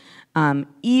decisions,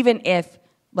 even if,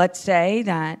 let's say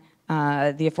that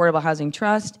the Affordable Housing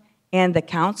Trust and the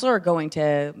council are going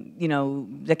to,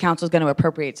 the council is going to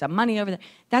appropriate some money over there,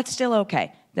 that's still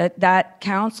okay. That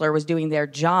counselor was doing their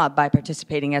job by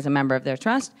participating as a member of their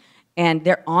trust, and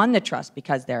they're on the trust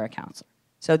because they're a counselor.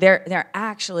 So they're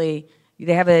actually,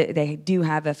 they do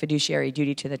have a fiduciary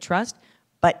duty to the trust,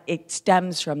 but it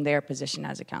stems from their position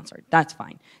as a counselor. That's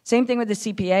fine. Same thing with the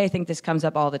CPA. I think this comes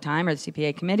up all the time, or the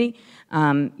CPA committee.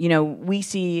 We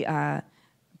see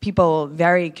people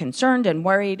very concerned and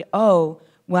worried,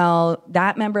 well,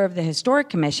 that member of the Historic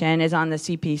Commission is on the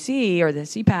CPC or the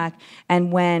CPAC,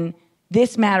 and when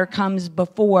this matter comes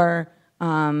before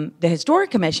the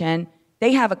Historic Commission,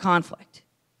 they have a conflict.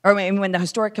 Or when the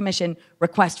Historic Commission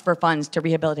request for funds to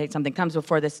rehabilitate something comes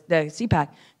before the CPAC,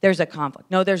 there's a conflict.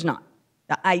 No, there's not.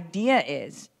 The idea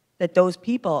is that those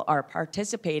people are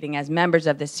participating as members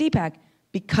of the CPAC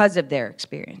because of their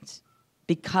experience,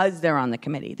 because they're on the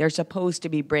committee. They're supposed to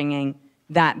be bringing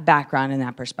that background and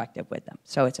that perspective with them,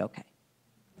 so it's okay.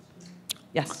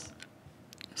 Yes?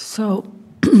 So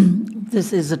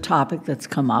this is a topic that's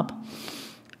come up.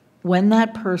 When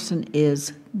that person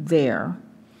is there,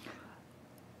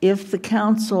 if the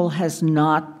council has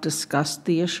not discussed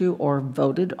the issue or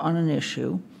voted on an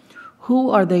issue, who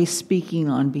are they speaking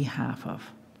on behalf of?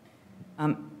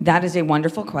 That is a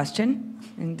wonderful question,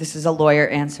 and this is a lawyer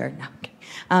answer.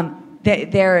 No,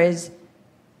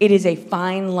 it is a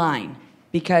fine line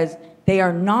because they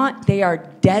are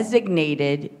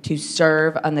designated to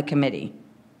serve on the committee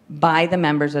by the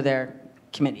members of their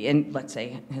committee, and let's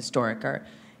say historic,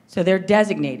 so they're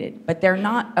designated, but they're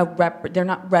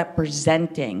not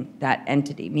representing that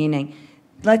entity. Meaning,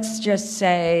 let's just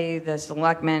say the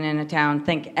selectmen in a town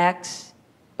think X,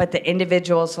 but the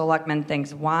individual selectman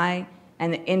thinks Y,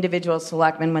 and the individual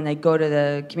selectman, when they go to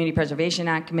the Community Preservation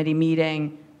Act committee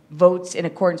meeting, votes in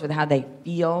accordance with how they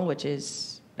feel, which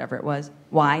is whatever it was,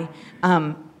 Y.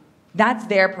 That's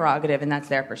their prerogative and that's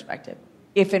their perspective.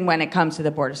 If and when it comes to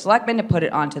the Board of Selectmen to put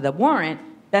it onto the warrant,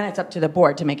 then it's up to the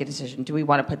board to make a decision. Do we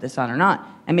want to put this on or not?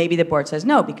 And maybe the board says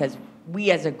no, because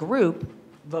we as a group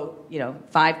vote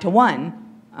 5-1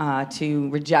 to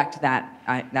reject that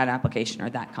application or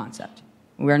that concept.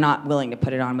 We're not willing to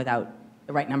put it on without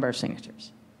the right number of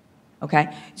signatures.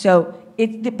 Okay? So,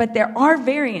 but there are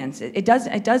variances. It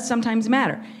does sometimes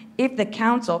matter. If the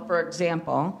council, for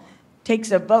example,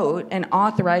 takes a vote and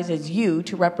authorizes you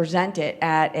to represent it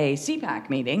at a CPAC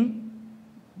meeting,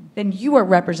 then you are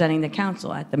representing the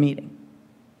council at the meeting.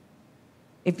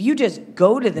 If you just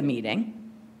go to the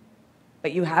meeting,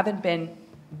 but you haven't been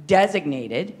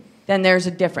designated, then there's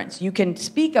a difference. You can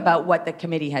speak about what the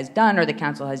committee has done or the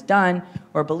council has done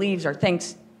or believes or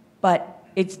thinks, but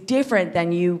it's different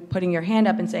than you putting your hand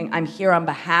up and saying, I'm here on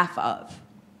behalf of.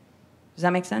 Does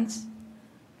that make sense?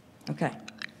 Okay.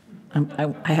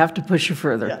 I have to push you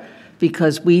further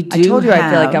because we do I told you I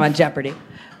feel like I'm on Jeopardy.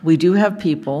 We do have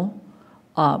people,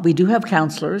 we do have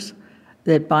counselors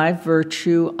that by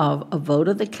virtue of a vote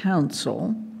of the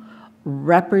council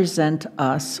represent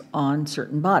us on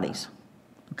certain bodies,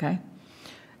 okay?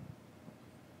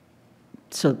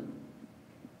 So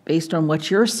based on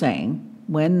what you're saying,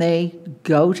 when they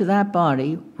go to that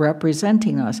body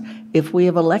representing us, if we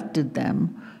have elected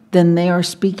them, then they are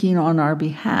speaking on our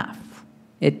behalf.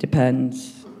 It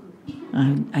depends.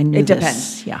 I knew it this.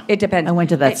 Depends. Yeah. It depends. I went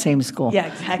to that same school. Yeah,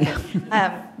 exactly.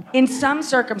 In some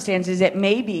circumstances, it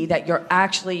may be that you're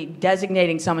actually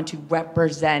designating someone to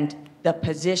represent the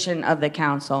position of the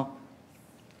council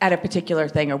at a particular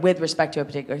thing or with respect to a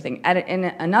particular thing. In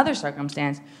another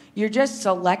circumstance, you're just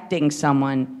selecting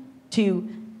someone to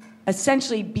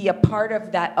essentially be a part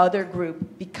of that other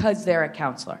group because they're a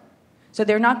counselor. So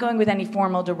they're not going with any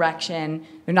formal direction.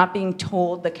 They're not being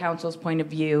told the council's point of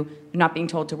view. They're not being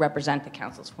told to represent the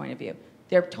council's point of view.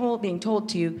 They're being told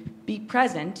to be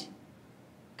present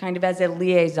kind of as a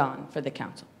liaison for the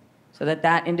council so that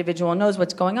that individual knows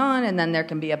what's going on and then there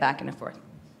can be a back and forth.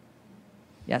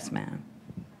 Yes, ma'am.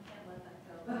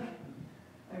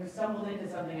 I've stumbled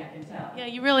into something I can tell. Yeah,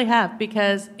 you really have,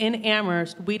 because in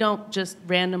Amherst, we don't just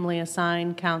randomly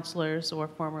assign counselors or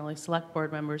formerly select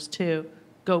board members to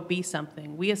go be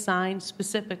something. We assign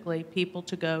specifically people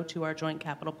to go to our Joint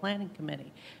Capital Planning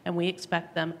Committee, and we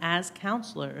expect them as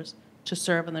counselors to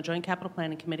serve on the Joint Capital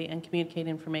Planning Committee and communicate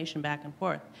information back and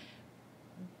forth.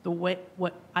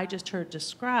 What I just heard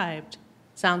described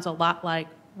sounds a lot like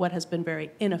what has been very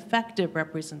ineffective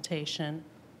representation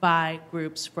by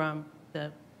groups from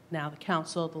now the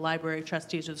council, the library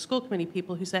trustees, or the school committee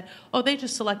people who say, oh, they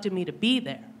just selected me to be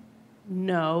there.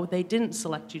 No, they didn't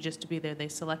select you just to be there. They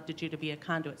selected you to be a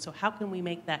conduit. So how can we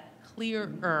make that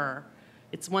clearer?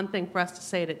 It's one thing for us to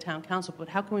say it at town council, but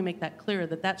how can we make that clearer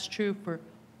that that's true for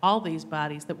all these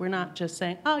bodies, that we're not just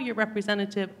saying, oh, you're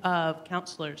representative of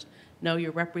counselors. No,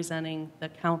 you're representing the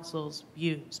council's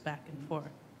views back and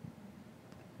forth.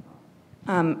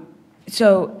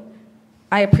 So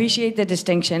I appreciate the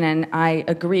distinction, and I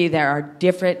agree there are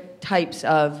different types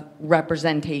of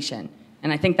representation.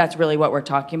 And I think that's really what we're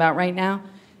talking about right now.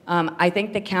 I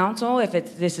think the council, if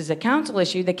this is a council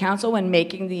issue, the council, when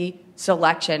making the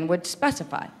selection, would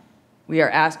specify. We are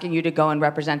asking you to go and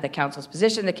represent the council's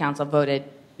position. The council voted,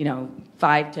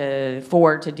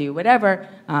 5-4 to do whatever,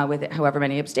 with however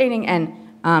many abstaining, and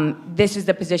this is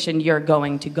the position you're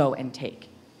going to go and take.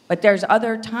 But there's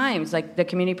other times, like the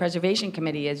Community Preservation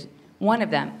Committee is one of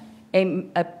them.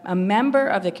 A member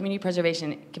of the Community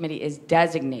Preservation Committee is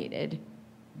designated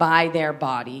by their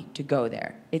body to go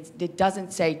there. It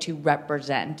doesn't say to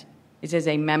represent. It says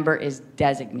a member is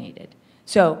designated.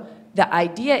 So the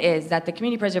idea is that the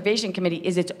Community Preservation Committee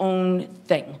is its own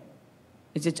thing.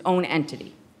 It's its own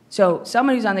entity. So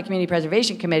someone who's on the Community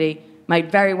Preservation Committee might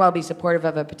very well be supportive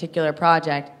of a particular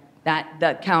project, that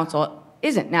the council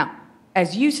isn't. Now,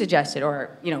 as you suggested,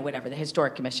 or, whatever, the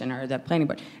Historic Commission or the Planning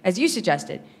Board, as you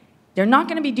suggested, they're not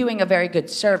going to be doing a very good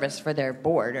service for their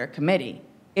board or committee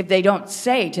if they don't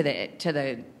say to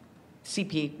the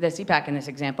CPAC in this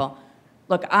example,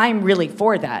 look, I'm really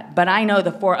for that, but I know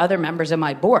the 4 other members of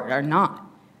my board are not.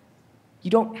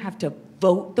 You don't have to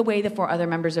vote the way the 4 other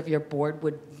members of your board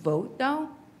would vote, though,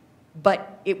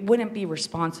 but it wouldn't be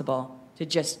responsible to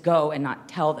just go and not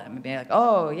tell them and be like,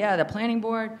 oh, yeah, the planning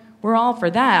board, we're all for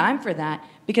that, I'm for that,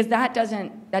 because that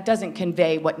doesn't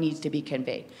convey what needs to be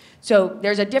conveyed. So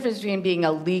there's a difference between being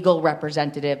a legal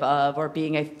representative of or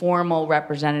being a formal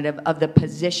representative of the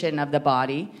position of the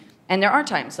body. And there are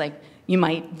times, like you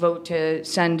might vote to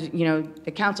send,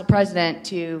 the council president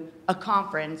to a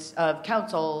conference of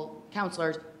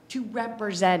councilors to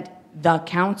represent the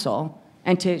council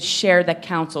and to share the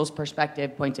council's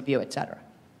perspective, points of view, et cetera.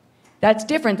 That's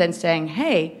different than saying,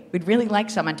 hey, we'd really like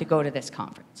someone to go to this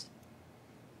conference.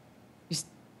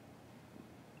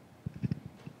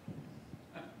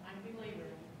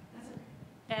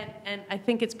 And I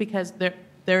think it's because there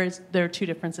are 2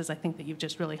 differences I think that you've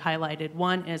just really highlighted.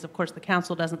 One is, of course, the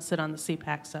council doesn't sit on the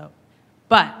CPAC,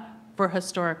 but for a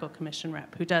historical commission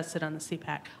rep who does sit on the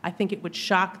CPAC, I think it would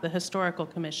shock the historical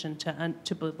commission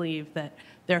to believe that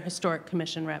their historic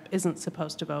commission rep isn't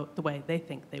supposed to vote the way they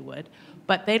think they would.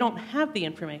 But they don't have the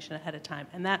information ahead of time,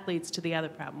 and that leads to the other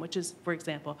problem, which is, for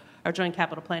example, our Joint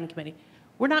Capital Planning Committee.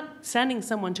 We're not sending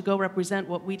someone to go represent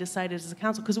what we decided as a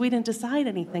council because we didn't decide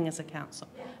anything as a council.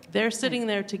 They're sitting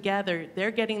there together. They're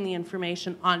getting the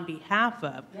information on behalf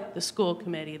of the school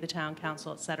committee, the town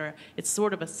council, et cetera. It's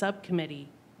sort of a subcommittee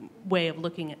way of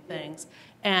looking at things.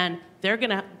 And they're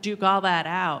going to duke all that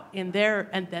out and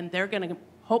then they're going to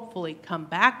hopefully come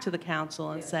back to the council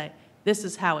and say, this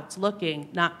is how it's looking,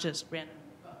 not just randomly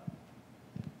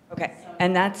vote. Okay,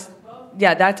 and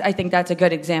I think that's a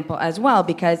good example as well,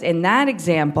 because in that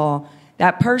example,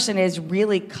 that person is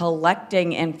really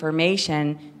collecting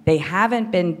information. They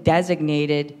haven't been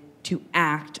designated to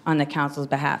act on the council's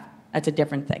behalf. That's a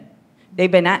different thing.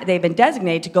 They've been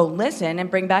designated to go listen and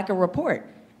bring back a report,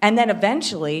 and then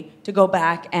eventually to go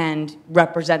back and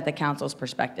represent the council's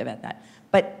perspective at that.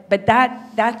 But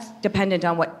that's dependent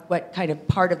on what kind of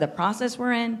part of the process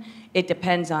we're in. It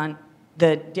depends on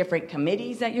the different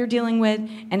committees that you're dealing with,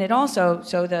 and it also,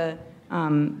 so the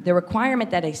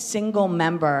requirement that a single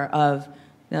member of,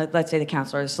 let's say the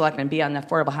council or the selectman, be on the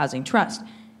Affordable Housing Trust.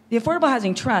 The Affordable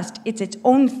Housing Trust, it's its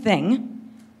own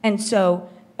thing, and so,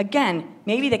 again,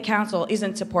 maybe the council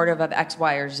isn't supportive of X,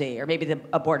 Y, or Z, or maybe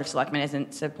a board of selectmen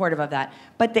isn't supportive of that,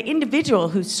 but the individual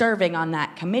who's serving on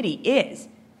that committee is.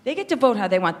 They get to vote how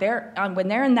they want. When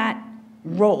they're in that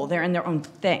role, they're in their own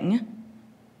thing.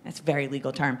 That's a very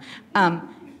legal term.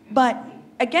 But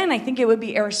again, I think it would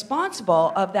be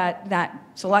irresponsible of that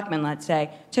selectman, let's say,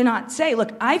 to not say,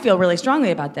 look, I feel really strongly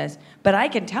about this, but I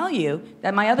can tell you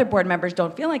that my other board members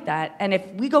don't feel like that, and if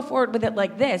we go forward with it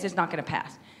like this, it's not going to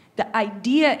pass. The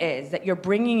idea is that you're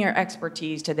bringing your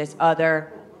expertise to this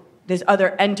other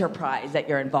enterprise that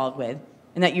you're involved with,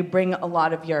 and that you bring a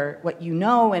lot of what you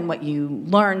know and what you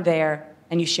learn there,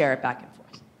 and you share it back and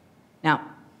forth. Now,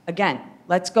 again,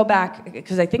 let's go back,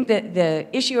 because I think that the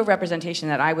issue of representation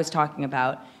that I was talking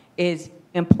about is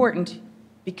important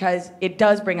because it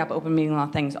does bring up open meeting law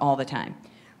things all the time.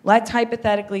 Let's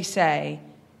hypothetically say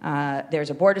there's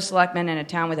a board of selectmen in a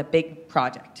town with a big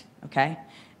project, okay?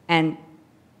 And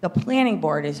the planning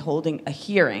board is holding a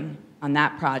hearing on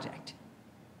that project.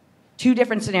 2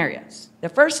 different scenarios. The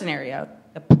first scenario,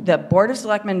 the board of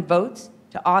selectmen votes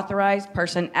to authorize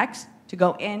person X to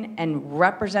go in and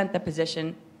represent the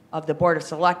position of the Board of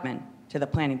Selectmen to the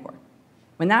Planning Board.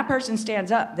 When that person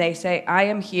stands up, they say, I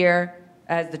am here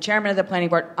as the chairman of the Planning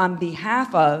Board on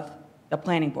behalf of the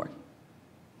Planning Board.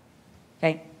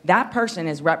 Okay? That person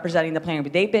is representing the Planning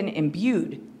Board. They've been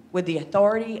imbued with the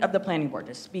authority of the Planning Board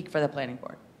to speak for the Planning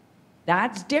Board.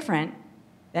 That's different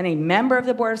than a member of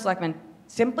the Board of Selectmen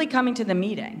simply coming to the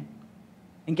meeting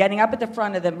and getting up at the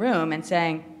front of the room and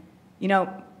saying,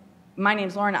 my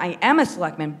name's Lauren, I am a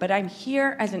selectman, but I'm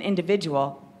here as an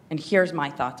individual, and here's my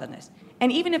thoughts on this.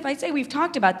 And even if I say we've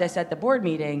talked about this at the board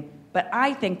meeting, but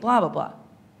I think blah, blah, blah,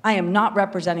 I am not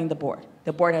representing the board.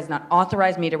 The board has not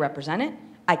authorized me to represent it.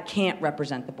 I can't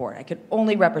represent the board. I could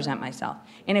only represent myself.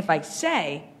 And if I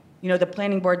say, the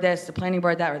planning board this, the planning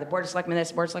board that, or the board of selectmen this,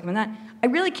 the board of selectmen that, I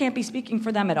really can't be speaking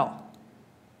for them at all.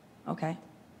 Okay?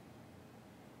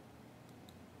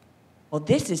 Well,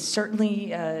 this is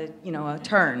certainly, a left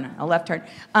turn.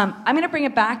 I'm going to bring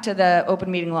it back to the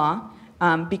open meeting law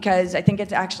because I think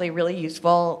it's actually a really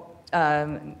useful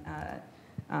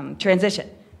transition.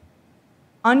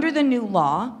 Under the new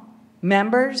law,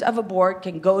 Members of a board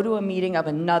can go to a meeting of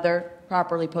another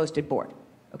properly posted board.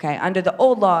 Okay? Under the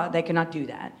old law, they cannot do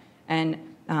that. And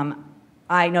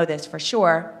I know this for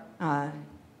sure.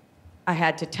 I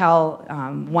had to tell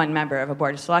one member of a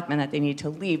board of selectmen that they needed to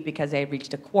leave because they had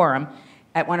reached a quorum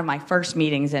at one of my first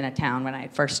meetings in a town when I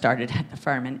had first started at the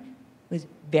firm, and it was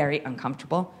very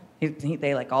uncomfortable.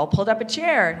 They like all pulled up a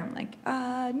chair, and I'm like,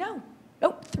 no,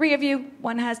 nope, 3 of you,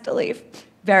 one has to leave.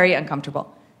 Very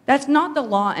uncomfortable. That's not the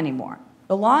law anymore.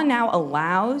 The law now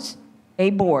allows a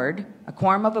board, a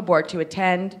quorum of a board, to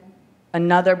attend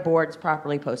another board's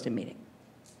properly posted meeting.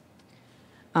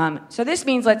 So this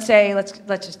means, let's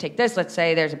just take this. Let's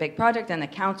say there's a big project and the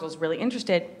council's really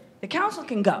interested. The council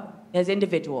can go as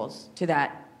individuals to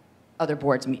that other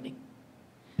board's meeting.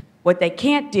 What they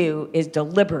can't do is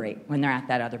deliberate when they're at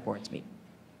that other board's meeting.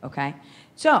 Okay?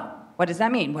 So what does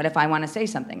that mean? What if I want to say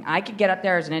something? I could get up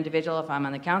there as an individual if I'm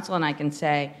on the council, and I can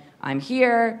say, I'm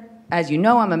here. As you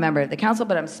know, I'm a member of the council,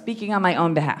 but I'm speaking on my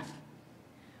own behalf.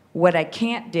 What I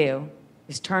can't do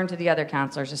is turn to the other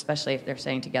counselors, especially if they're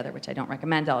saying together, which I don't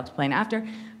recommend, I'll explain after,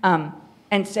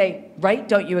 and say, right,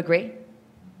 don't you agree?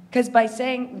 Because by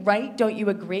saying, right, don't you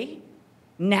agree,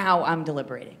 now I'm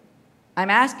deliberating. I'm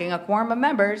asking a quorum of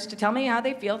members to tell me how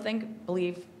they feel, think,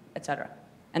 believe, etc.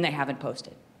 And they haven't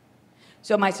posted.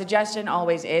 So my suggestion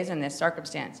always is, in this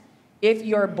circumstance, if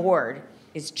your board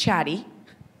is chatty,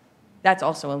 that's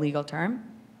also a legal term,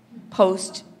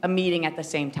 post a meeting at the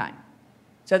same time.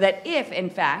 So that if, in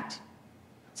fact,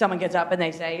 someone gets up and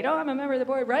they say, you know, I'm a member of the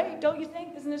board, right? Don't you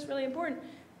think? Isn't this really important?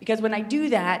 Because when I do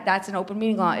that, that's an open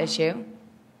meeting law issue.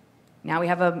 Now we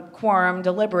have a quorum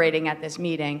deliberating at this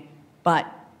meeting, but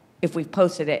if we've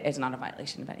posted it, it's not a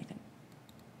violation of anything.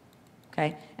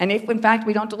 Okay? And if, in fact,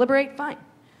 we don't deliberate, fine.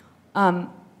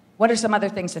 What are some other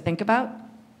things to think about?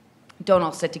 Don't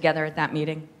all sit together at that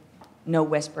meeting. No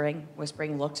whispering.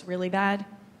 Whispering looks really bad.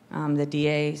 The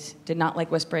DAs did not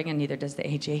like whispering, and neither does the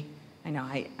AG. I know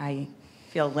I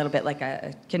feel a little bit like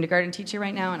a kindergarten teacher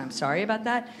right now, and I'm sorry about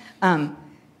that.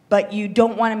 But you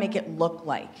don't want to make it look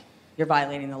like you're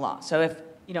violating the law. So if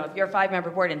you're a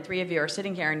 5-member board and 3 of you are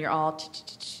sitting here and you're all,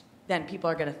 then people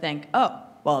are going to think, oh,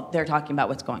 well, they're talking about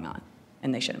what's going on,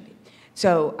 and they shouldn't be.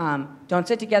 So don't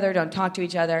sit together, don't talk to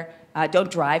each other,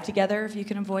 don't drive together if you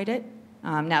can avoid it.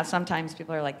 Now, sometimes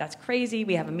people are like, that's crazy.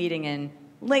 We have a meeting in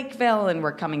Lakeville, and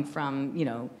we're coming from,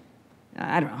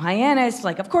 I don't know, Hyannis.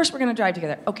 Like, of course we're going to drive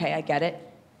together. Okay, I get it.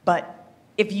 But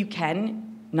if you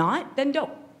can not, then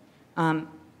don't.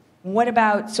 What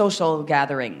about social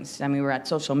gatherings? I mean, we're at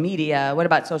social media. What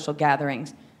about social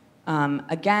gatherings?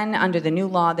 Again, under the new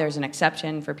law, there's an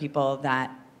exception for people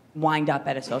that wind up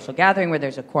at a social gathering where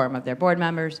there's a quorum of their board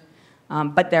members,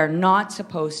 but they're not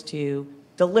supposed to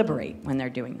deliberate when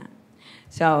they're doing that.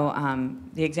 So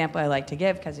the example I like to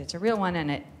give, because it's a real one,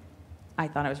 and I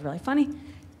thought it was really funny,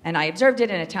 and I observed it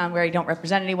in a town where I don't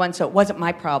represent anyone, so it wasn't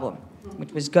my problem,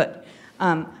 which was good.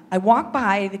 I walk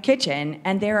by the kitchen,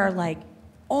 and there are like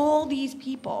all these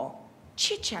people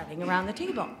chit-chatting around the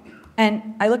table.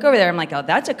 And I look over there, I'm like, oh,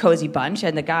 that's a cozy bunch.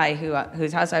 And the guy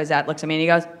whose house I was at looks at me and he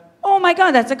goes, oh my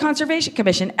God, that's the Conservation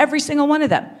Commission, every single one of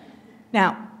them.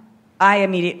 Now, I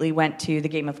immediately went to the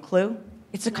game of Clue.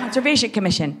 It's the Conservation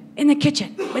Commission in the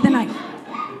kitchen with a knife.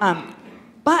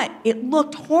 But it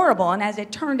looked horrible, and as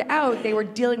it turned out, they were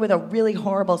dealing with a really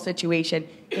horrible situation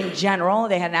in general.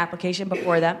 They had an application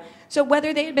before them. So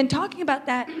whether they had been talking about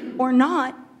that or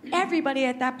not, everybody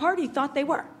at that party thought they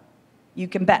were. You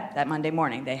can bet that Monday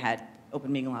morning they had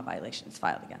open meeting law violations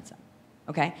filed against them.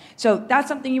 Okay? So that's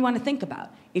something you want to think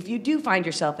about. If you do find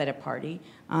yourself at a party,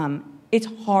 it's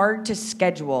hard to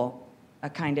schedule a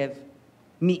kind of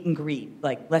meet and greet,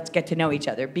 like let's get to know each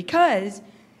other, because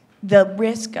the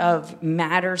risk of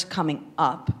matters coming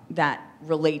up that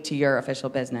relate to your official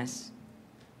business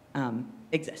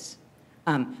exists.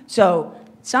 So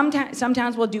some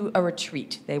towns will do a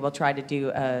retreat. They will try to do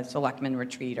a selectman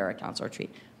retreat or a council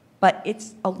retreat. But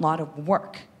it's a lot of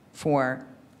work for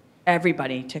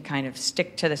everybody to kind of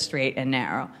stick to the straight and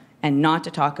narrow and not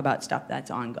to talk about stuff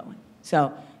that's ongoing.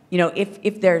 So,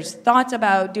 if there's thoughts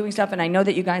about doing stuff, and I know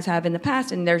that you guys have in the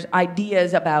past, and there's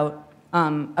ideas about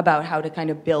how to kind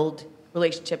of build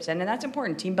relationships, and that's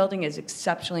important. Team building is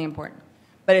exceptionally important.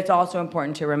 But it's also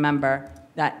important to remember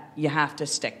that you have to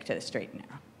stick to the straight and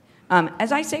narrow.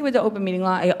 As I say with the open meeting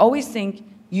law, I always think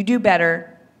you do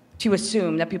better to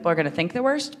assume that people are going to think the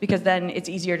worst, because then it's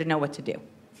easier to know what to do.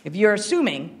 If you're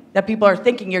assuming that people are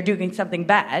thinking you're doing something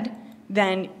bad,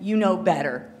 then you know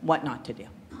better what not to do.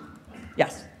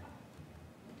 Yes?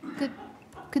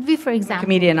 Could we, for example...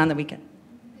 Comedian on the weekend.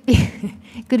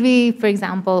 could we, for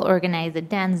example, organize a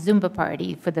dance Zumba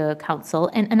party for the council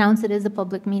and announce it as a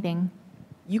public meeting?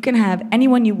 You can have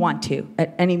anyone you want to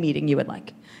at any meeting you would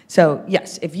like. So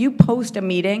yes, if you post a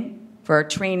meeting for a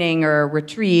training or a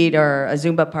retreat or a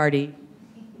Zumba party,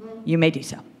 you may do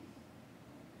so.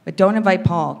 But don't invite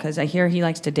Paul, because I hear he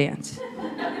likes to dance.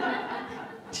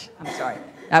 I'm sorry.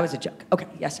 That was a joke. Okay,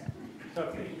 yes, sir.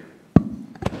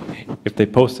 If they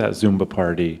post that Zumba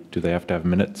party, do they have to have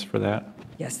minutes for that?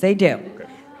 Yes, they do.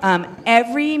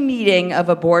 Every meeting of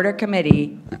a board or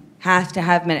committee has to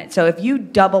have minutes. So if you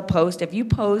double post,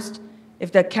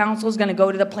 if the council's going to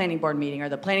go to the planning board meeting or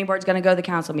the planning board's going to go to the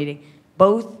council meeting,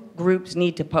 both groups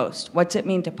need to post. What's it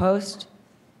mean to post?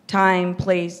 Time,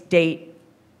 place, date,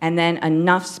 and then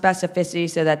enough specificity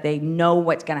so that they know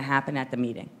what's going to happen at the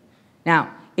meeting.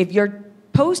 Now, if you're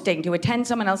posting to attend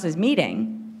someone else's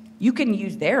meeting, you can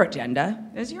use their agenda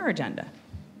as your agenda.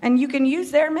 And you can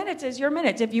use their minutes as your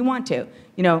minutes if you want to.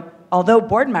 You know, although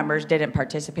board members didn't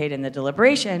participate in the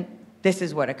deliberation, this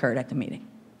is what occurred at the meeting.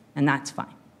 And that's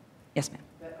fine. Yes, ma'am.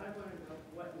 But I want to know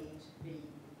what needs to be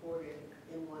recorded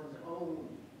in one's own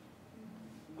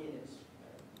minutes.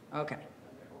 Okay.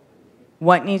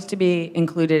 What needs to be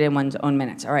included in one's own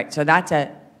minutes? All right, so that's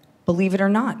believe it or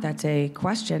not, that's a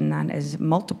question that is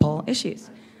multiple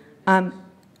issues.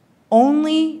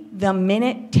 Only the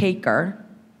minute taker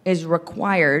is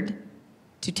required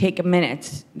to take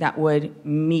minutes that would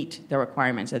meet the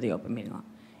requirements of the open meeting law.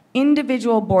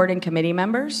 Individual board and committee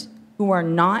members who are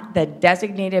not the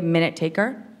designated minute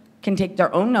taker can take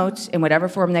their own notes in whatever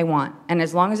form they want, and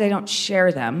as long as they don't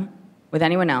share them with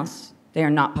anyone else, they are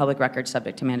not public records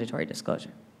subject to mandatory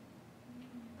disclosure.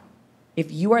 If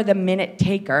you are the minute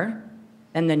taker,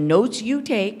 then the notes you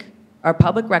take are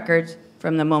public records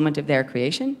from the moment of their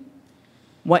creation.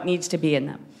 What needs to be in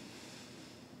them?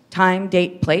 Time,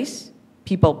 date, place,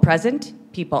 people present,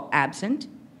 people absent,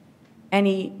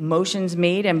 any motions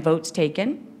made and votes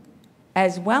taken,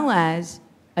 as well as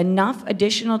enough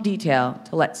additional detail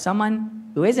to let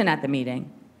someone who isn't at the meeting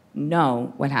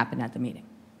know what happened at the meeting.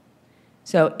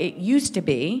 So it used to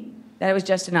be that it was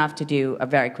just enough to do a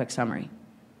very quick summary,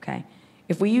 okay?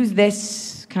 If we use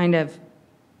this kind of,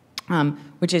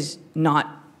 which is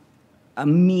not a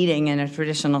meeting in a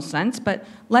traditional sense, but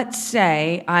let's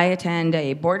say I attend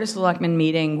a Board of Selectmen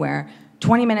meeting where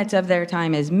 20 minutes of their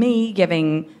time is me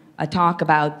giving a talk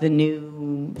about the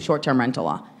new short-term rental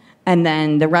law, and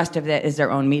then the rest of it is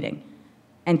their own meeting.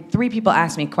 And 3 people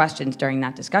ask me questions during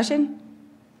that discussion.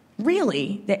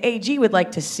 Really, the AG would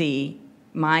like to see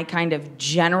my kind of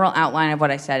general outline of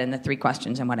what I said in the 3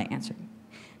 questions and what I answered.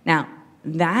 Now,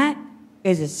 that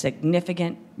is a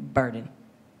significant burden.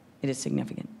 It is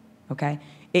significant. Okay?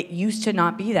 It used to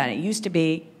not be that. It used to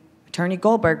be Attorney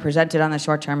Goldberg presented on the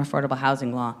short-term affordable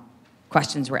housing law.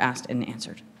 Questions were asked and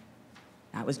answered.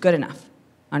 That was good enough.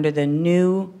 Under the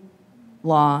new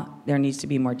law, there needs to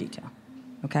be more detail.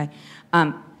 Okay?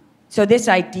 So this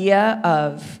idea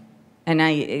of, and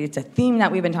it's a theme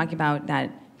that we've been talking about, that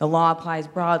the law applies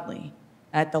broadly,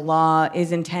 that the law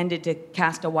is intended to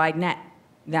cast a wide net,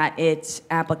 that its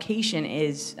application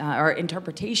is, or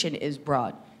interpretation is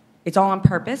broad. It's all on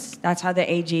purpose. That's how the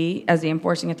AG, as the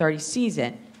enforcing authority, sees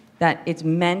it, that it's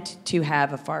meant to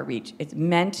have a far reach. It's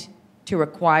meant to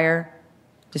require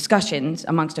discussions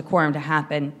amongst a quorum to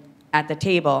happen at the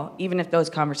table, even if those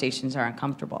conversations are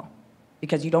uncomfortable,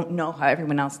 because you don't know how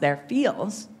everyone else there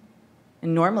feels.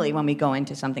 And normally when we go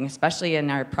into something, especially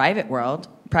in our private world,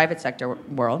 private sector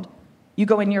world, you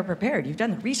go in, you're prepared. You've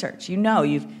done the research. You know,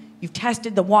 you've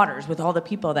tested the waters with all the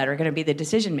people that are going to be the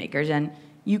decision makers, and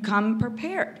you come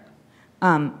prepared.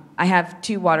 I have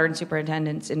 2 water and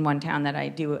superintendents in one town that I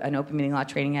do an open meeting law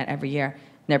training at every year.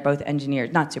 And they're both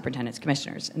engineers, not superintendents,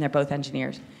 commissioners, and they're both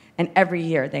engineers. And every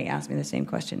year they ask me the same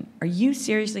question. Are you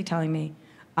seriously telling me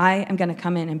I am going to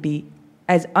come in and be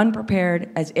as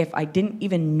unprepared as if I didn't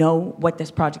even know what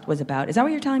this project was about? Is that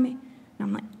what you're telling me? And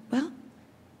I'm like, well,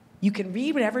 you can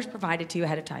read whatever's provided to you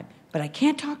ahead of time, but I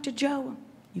can't talk to Joe.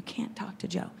 You can't talk to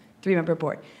Joe. 3-member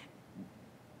board.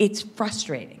 It's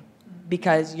frustrating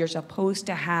because you're supposed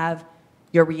to have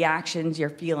your reactions, your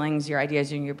feelings, your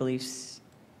ideas, and your beliefs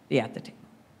be at the table.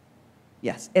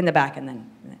 Yes, in the back and then.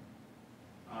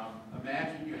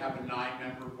 Imagine you have a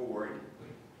 9-member board.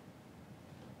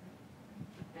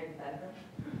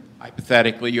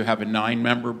 Hypothetically, you have a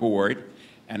 9-member board,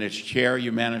 and as chair,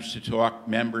 you manage to talk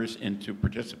members into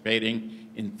participating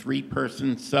in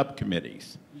 3-person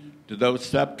subcommittees. Do those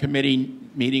subcommittee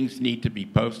meetings need to be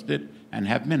posted and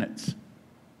have minutes?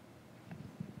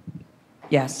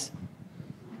 Yes.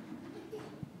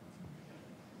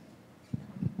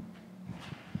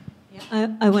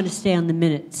 I want to stay on the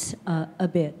minutes a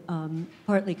bit,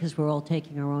 partly because we're all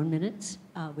taking our own minutes.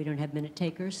 We don't have minute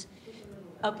takers.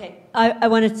 Okay, I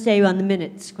want to stay on the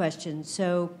minutes question.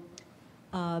 So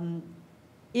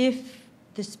if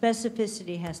the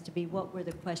specificity has to be what were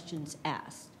the questions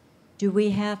asked, do we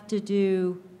have to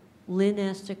do Lynn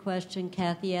asked a question,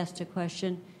 Kathy asked a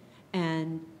question,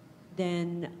 and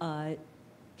then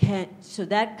so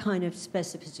that kind of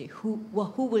specificity,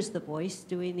 who was the voice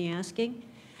doing the asking?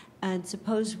 And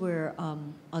suppose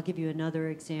I'll give you another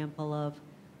example of,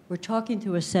 we're talking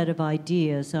through a set of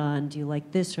ideas on, do you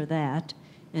like this or that?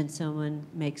 And someone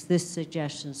makes this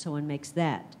suggestion, someone makes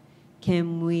that.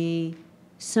 Can we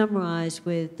summarize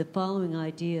with the following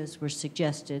ideas were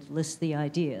suggested, list the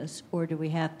ideas, or do we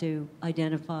have to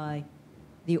identify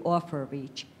the offer of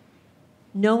each?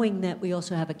 Knowing that we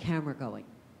also have a camera going.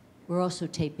 We're also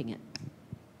taping it.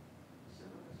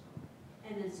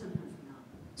 And then sometimes not.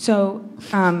 So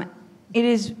it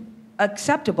is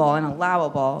acceptable and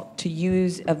allowable to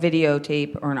use a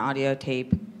videotape or an audio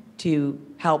tape to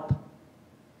help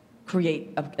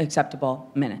create acceptable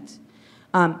minutes.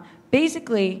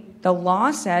 Basically, the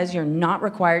law says you're not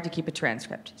required to keep a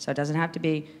transcript. So it doesn't have to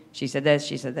be, she said this,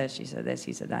 she said this, she said this,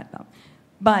 he said that. No.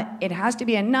 But it has to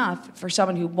be enough for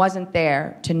someone who wasn't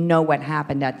there to know what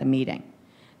happened at the meeting.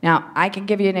 Now, I can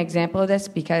give you an example of this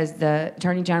because the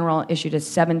Attorney General issued a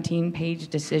 17-page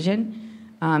decision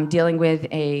dealing with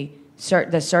the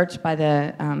search by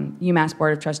the UMass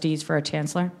Board of Trustees for a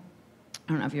chancellor.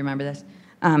 I don't know if you remember this.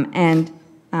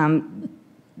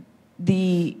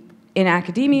 In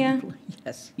academia,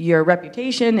 yes, your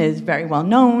reputation is very well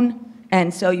known,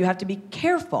 and so you have to be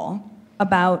careful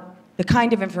about the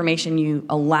kind of information you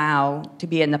allow to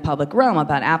be in the public realm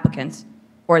about applicants,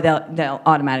 or they'll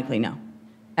automatically know.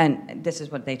 And this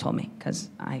is what they told me, because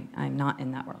I'm not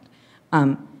in that world.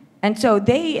 And so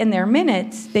they, in their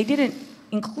minutes, they didn't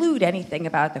include anything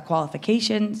about the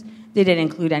qualifications. They didn't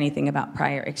include anything about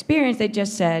prior experience. They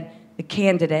just said the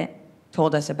candidate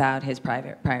told us about his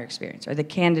prior experience, or the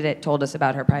candidate told us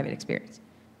about her private experience,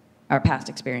 or past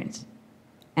experience.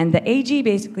 And the AG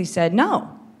basically said,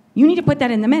 no, you need to put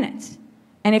that in the minutes.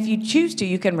 And if you choose to,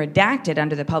 you can redact it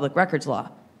under the public records law,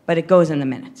 but it goes in the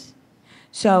minutes.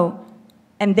 So,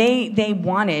 and they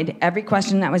wanted every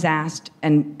question that was asked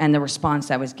and the response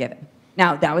that was given.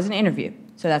 Now, that was an interview,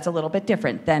 so that's a little bit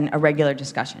different than a regular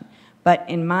discussion. But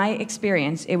in my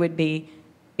experience, it would be,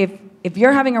 if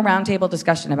you're having a roundtable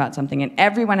discussion about something and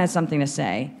everyone has something to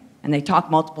say, and they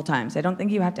talk multiple times, I don't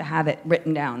think you have to have it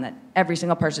written down that every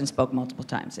single person spoke multiple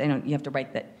times. You have to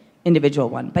write that individual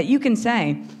one. But you can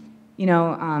say,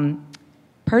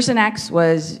 person X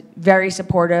was very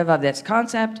supportive of this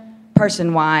concept.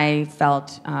 Person Y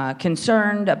felt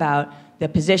concerned about the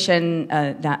position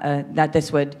that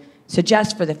this would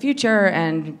suggest for the future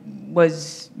and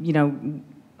was,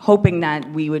 hoping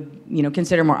that we would,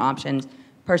 consider more options.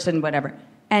 Person, whatever.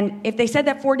 And if they said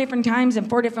that 4 different times in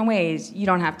 4 different ways, you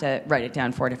don't have to write it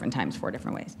down 4 different times, 4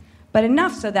 different ways. But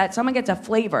enough so that someone gets a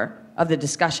flavor of the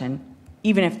discussion,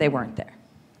 even if they weren't there.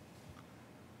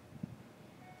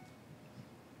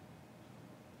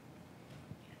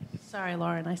 Sorry,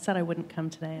 Lauren, I said I wouldn't come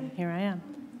today, and here I am.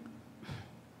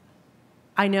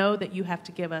 I know that you have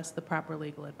to give us the proper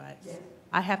legal advice. Yes.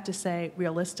 I have to say,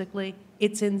 realistically,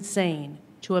 it's insane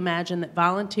to imagine that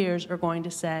volunteers are going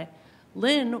to say,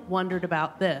 Lynn wondered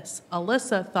about this.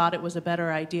 Alyssa thought it was a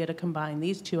better idea to combine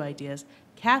these 2 ideas.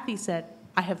 Kathy said,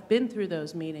 I have been through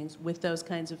those meetings with those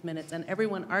kinds of minutes, and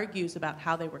everyone argues about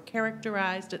how they were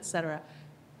characterized, et cetera.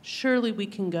 Surely we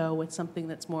can go with something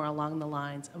that's more along the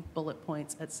lines of bullet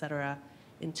points, et cetera,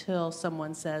 until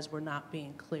someone says we're not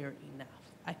being clear enough.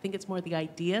 I think it's more the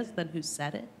ideas than who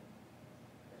said it.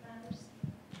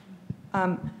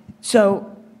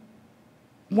 So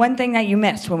one thing that you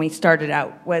missed when we started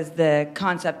out was the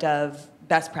concept of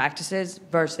best practices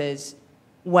versus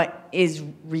what is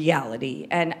reality.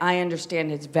 And I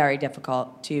understand it's very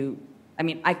difficult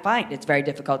I find it's very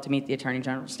difficult to meet the Attorney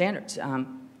General's standards.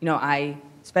 I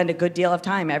spend a good deal of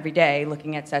time every day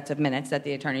looking at sets of minutes that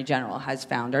the Attorney General has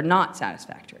found are not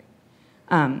satisfactory.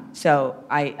 So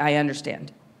I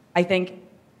understand. I think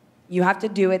you have to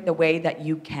do it the way that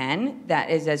you can, that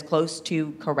is as close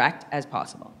to correct as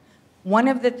possible. One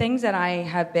of the things that I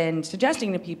have been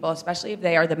suggesting to people, especially if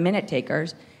they are the minute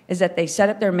takers, is that they set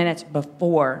up their minutes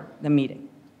before the meeting,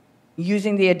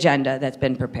 using the agenda that's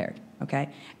been prepared, okay?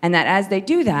 And that as they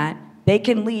do that, they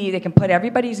can leave, they can put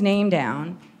everybody's name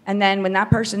down, and then when that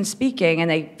person's speaking and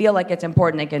they feel like it's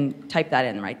important, they can type that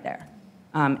in right there.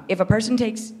 If a person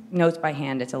takes notes by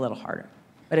hand, it's a little harder.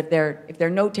 But if they're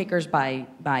note takers by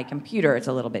computer, it's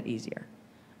a little bit easier.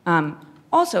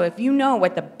 Also, if you know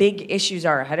what the big issues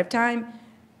are ahead of time,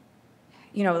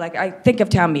 you know, like I think of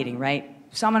town meeting, right?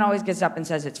 Someone always gets up and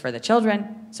says it's for the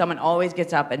children. Someone always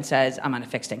gets up and says I'm on a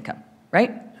fixed income,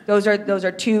 right? Those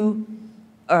are two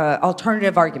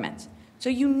alternative arguments. So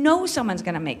you know someone's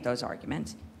going to make those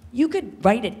arguments. You could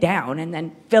write it down and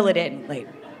then fill it in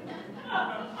later.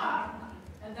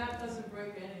 And that doesn't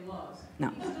break any laws. No.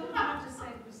 You don't have to say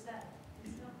who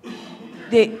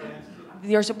said.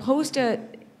 You're supposed to,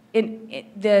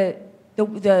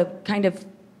 the kind of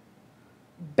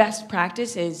best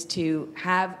practice is to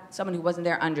have someone who wasn't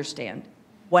there understand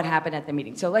what happened at the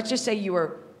meeting. So let's just say you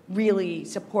were really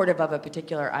supportive of a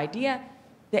particular idea.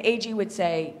 The AG would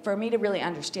say, for me to really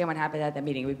understand what happened at the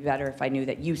meeting, it would be better if I knew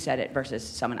that you said it versus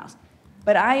someone else.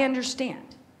 But I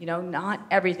understand, you know, not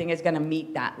everything is going to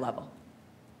meet that level.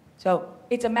 So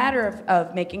it's a matter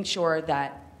of making sure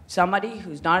that somebody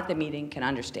who's not at the meeting can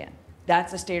understand.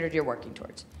 That's the standard you're working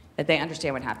towards, that they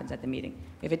understand what happens at the meeting.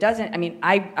 If it doesn't, I mean,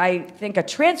 I think a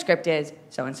transcript is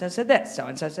so-and-so said this,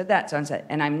 so-and-so said that, so-and-so,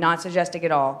 and I'm not suggesting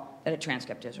at all that a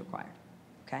transcript is required,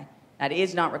 okay? That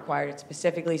is not required. It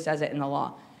specifically says it in the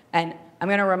law. And I'm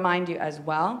going to remind you as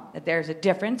well that there's a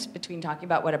difference between talking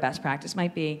about what a best practice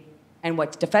might be and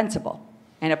what's defensible,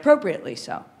 and appropriately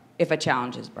so, if a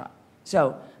challenge is brought.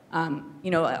 So, you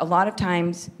know, a lot of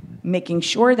times making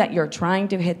sure that you're trying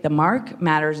to hit the mark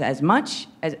matters as much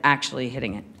as actually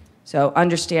hitting it. So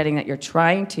understanding that you're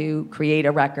trying to create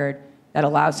a record that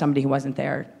allows somebody who wasn't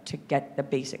there to get the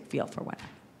basic feel for what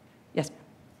happened. Yes?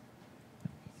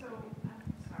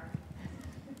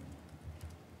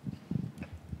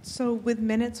 So with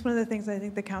minutes, one of the things I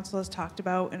think the council has talked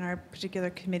about in our particular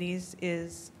committees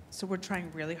is, so we're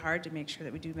trying really hard to make sure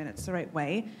that we do minutes the right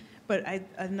way. But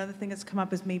another thing that's come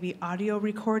up is maybe audio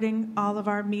recording all of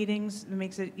our meetings. It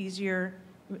makes it easier.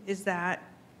 Is that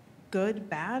good,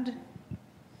 bad?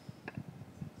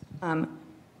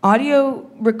 Audio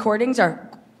recordings are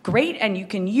great, and you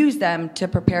can use them to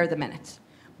prepare the minutes.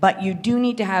 But you do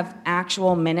need to have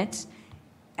actual minutes.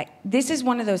 This is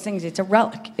one of those things, it's a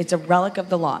relic. It's a relic of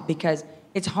the law, because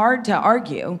it's hard to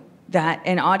argue that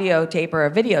an audio tape or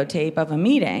a videotape of a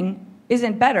meeting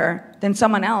isn't better than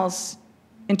someone else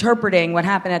interpreting what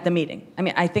happened at the meeting. I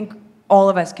mean, I think all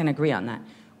of us can agree on that.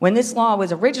 When this law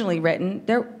was originally written,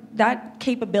 that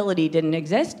capability didn't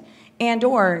exist, and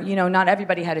or, you know, not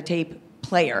everybody had a tape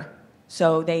player,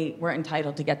 so they were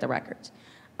entitled to get the records.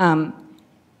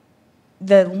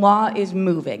 The law is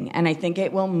moving, and I think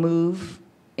it will move.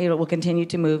 It will continue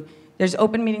to move. There's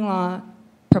open meeting law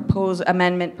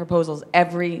amendment proposals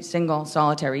every single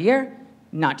solitary year,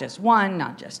 not just one,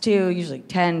 not just two, usually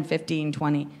 10, 15,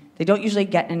 20. They don't usually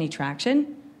get any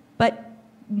traction, but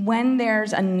when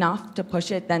there's enough to push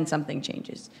it, then something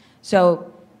changes.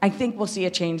 So I think we'll see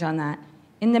a change on that.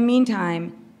 In the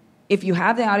meantime, if you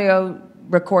have the audio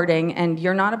recording and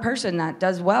you're not a person that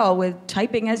does well with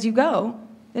typing as you go,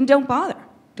 then don't bother.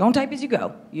 Don't type as you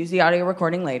go. Use the audio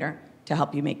recording later to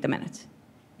help you make the minutes,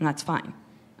 and that's fine.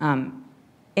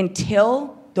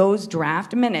 Until those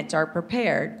draft minutes are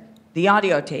prepared, the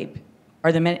audio tape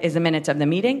is the minutes of the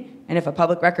meeting, and if a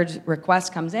public records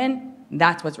request comes in,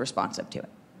 that's what's responsive to it,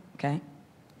 okay?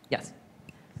 Yes?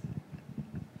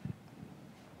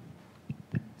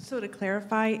 So to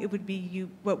clarify, it would be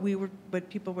what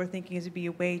people were thinking is it'd be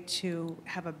a way to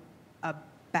have a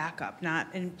backup, not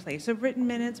in place of written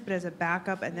minutes, but as a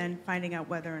backup, and then finding out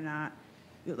whether or not,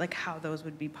 like how those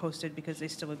would be posted, because they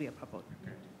still would be a public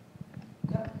record.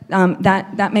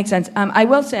 That makes sense. I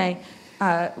will say,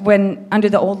 when under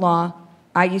the old law,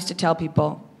 I used to tell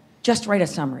people, just write a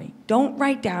summary. Don't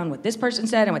write down what this person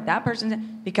said and what that person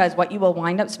said, because what you will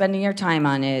wind up spending your time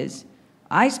on is,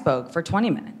 I spoke for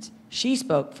 20 minutes. She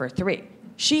spoke for 3.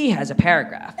 She has a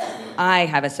paragraph. I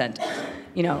have a sentence.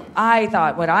 You know, I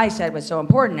thought what I said was so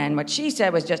important, and what she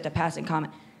said was just a passing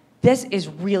comment. This is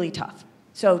really tough.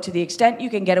 So to the extent you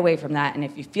can get away from that, and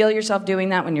if you feel yourself doing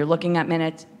that when you're looking at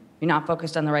minutes, you're not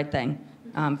focused on the right thing.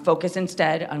 Focus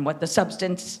instead on what the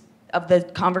substance of the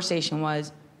conversation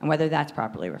was and whether that's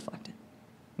properly reflected.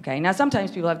 Okay, now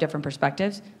sometimes people have different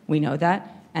perspectives. We know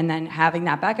that. And then having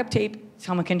that backup tape,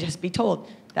 someone can just be told,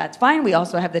 that's fine. We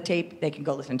also have the tape. They can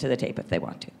go listen to the tape if they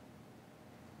want to.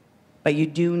 But you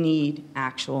do need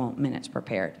actual minutes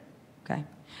prepared, okay?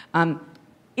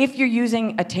 If you're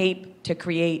using a tape to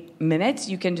create minutes,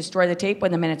 you can destroy the tape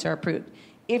when the minutes are approved.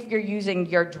 If you're using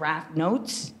your draft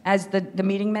notes as the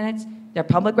meeting minutes, they're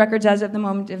public records as of the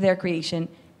moment of their creation,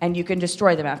 and you can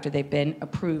destroy them after they've been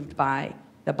approved by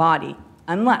the body,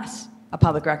 unless a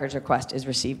public records request is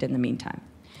received in the meantime.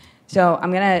 So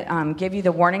I'm going to give you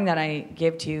the warning that I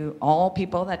give to all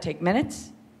people that take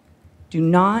minutes. Do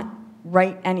not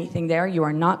write anything there you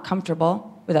are not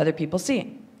comfortable with other people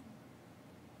seeing.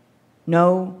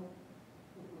 No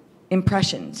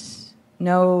impressions,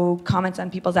 no comments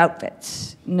on people's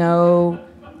outfits, no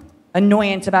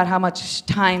annoyance about how much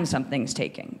time something's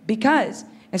taking. Because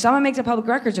if someone makes a public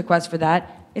records request for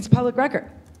that, it's public record.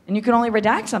 And you can only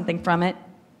redact something from it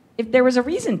if there was a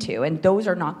reason to, and those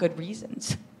are not good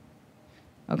reasons.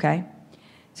 Okay?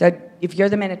 So if you're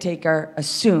the minute taker,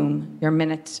 assume your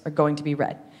minutes are going to be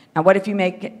read. Now, what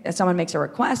if someone makes a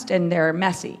request and they're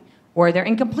messy, or they're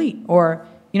incomplete, or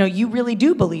you really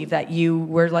do believe that you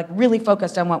were like really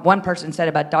focused on what one person said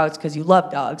about dogs because you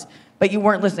love dogs, but you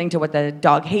weren't listening to what the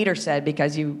dog hater said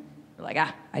because you were like,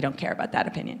 I don't care about that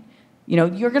opinion.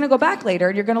 You're going to go back later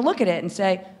and you're going to look at it and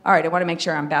say, all right, I want to make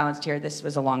sure I'm balanced here. This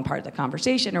was a long part of the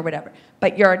conversation or whatever.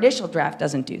 But your initial draft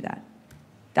doesn't do that.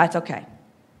 That's okay.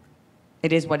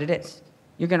 It is what it is.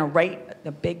 You're going to write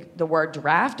the word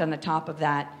draft on the top of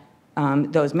that,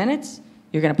 those minutes.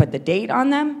 You're going to put the date on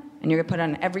them, and you're going to put it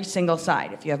on every single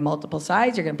side. If you have multiple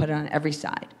sides, you're going to put it on every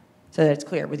side so that it's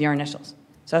clear with your initials.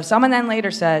 So if someone then later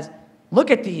says,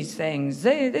 look at these things,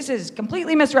 this is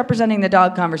completely misrepresenting the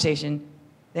dog conversation,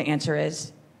 the answer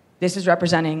is, this was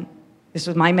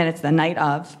my minutes the night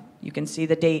of. You can see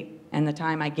the date and the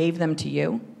time I gave them to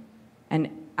you. And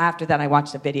after that, I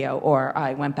watched a video, or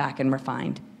I went back and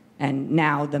refined. And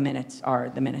now the minutes are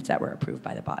the minutes that were approved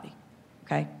by the body.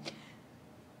 Okay?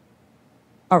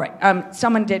 All right.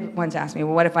 Someone did once ask me,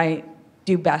 well, what if I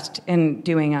do best in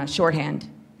doing shorthand?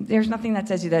 There's nothing that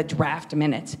says the draft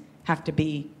minutes have to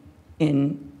be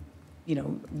in,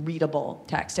 readable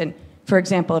text. And for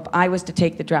example, if I was to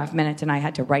take the draft minutes and I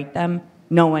had to write them,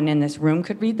 no one in this room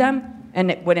could read them. And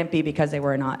it wouldn't be because they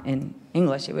were not in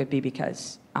English. It would be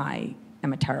because I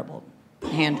am a terrible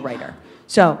handwriter.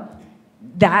 So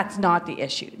that's not the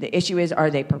issue. The issue is, are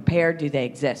they prepared? Do they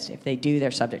exist? If they do,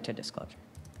 they're subject to disclosure.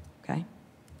 Okay?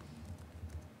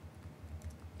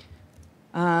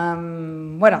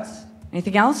 What else?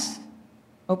 Anything else?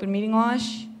 Open meeting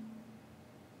law-ish?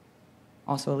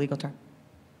 Also a legal term.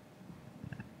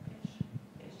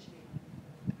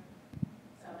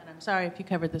 And I'm sorry if you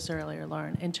covered this earlier,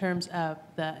 Lauren, in terms of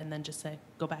and then just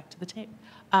go back to the tape.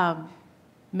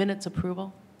 Minutes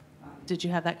approval. Did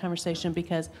you have that conversation?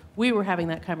 Because we were having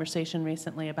that conversation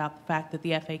recently about the fact that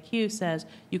the FAQ says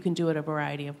you can do it a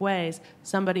variety of ways.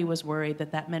 Somebody was worried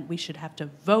that meant we should have to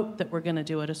vote that we're going to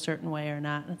do it a certain way or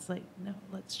not. And it's like, no,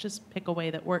 let's just pick a way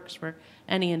that works for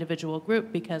any individual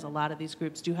group, because a lot of these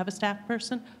groups do have a staff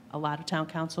person. A lot of town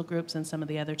council groups and some of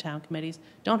the other town committees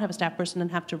don't have a staff person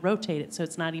and have to rotate it. So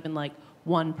it's not even like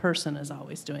one person is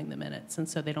always doing the minutes, and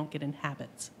so they don't get in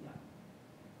habits.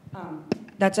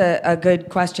 That's a good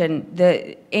question.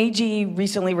 The AG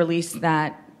recently released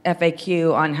that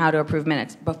FAQ on how to approve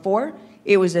minutes. Before,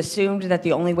 it was assumed that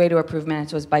the only way to approve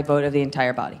minutes was by vote of the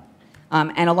entire body.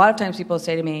 And a lot of times people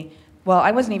say to me, well,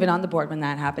 I wasn't even on the board when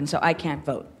that happened, so I can't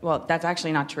vote. Well, that's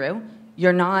actually not true.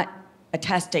 You're not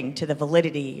attesting to the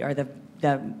validity or the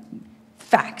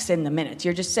facts in the minutes.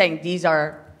 You're just saying these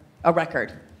are a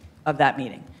record of that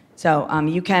meeting. So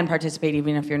you can participate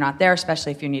even if you're not there,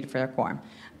 especially if you're needed for a quorum.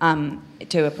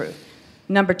 To approve.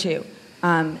 Number two,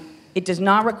 it does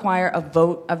not require a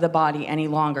vote of the body any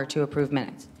longer to approve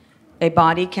minutes. A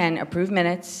body can approve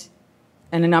minutes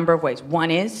in a number of ways.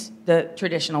 One is the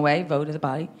traditional way, vote of the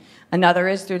body. Another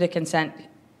is through the consent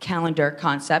calendar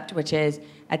concept, which is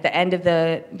at the end of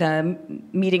the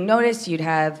meeting notice, you'd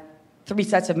have 3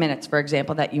 sets of minutes, for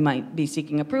example, that you might be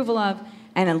seeking approval of,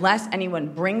 and unless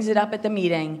anyone brings it up at the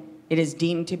meeting, it is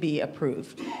deemed to be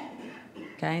approved.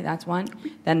 Okay, that's one.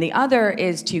 Then the other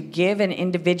is to give an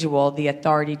individual the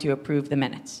authority to approve the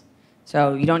minutes.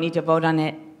 So you don't need to vote on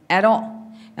it at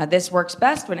all. Now this works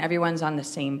best when everyone's on the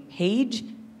same page,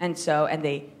 and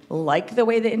they like the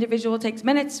way the individual takes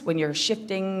minutes. When you're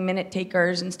shifting minute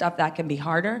takers and stuff, that can be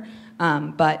harder.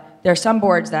 But there are some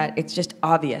boards that it's just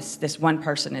obvious this one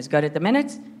person is good at the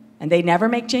minutes, and they never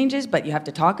make changes, but you have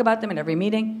to talk about them at every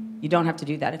meeting. You don't have to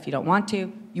do that if you don't want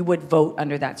to. You would vote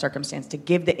under that circumstance to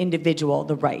give the individual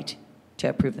the right to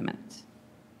approve the minutes.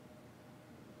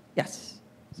 Yes?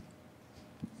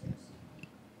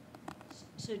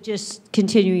 So just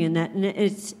continuing in that, and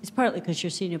it's partly because you're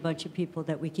seeing a bunch of people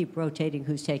that we keep rotating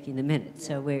who's taking the minutes.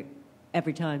 So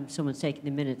every time someone's taking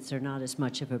the minutes, they're not as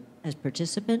much of a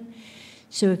participant.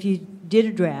 So if you did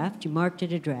a draft, you marked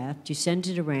it a draft, you sent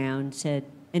it around, said,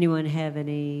 anyone have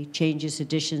any changes,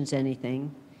 additions,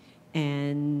 anything?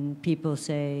 And people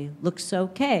say, looks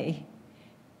okay.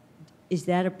 Is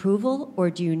that approval, or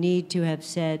do you need to have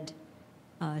said,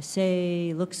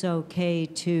 say, looks okay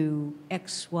to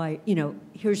X, Y,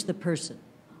 here's the person?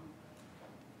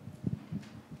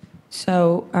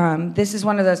 So this is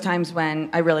one of those times when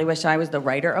I really wish I was the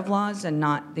writer of laws and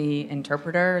not the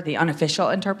interpreter, the unofficial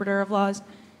interpreter of laws.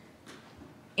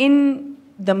 In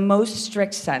the most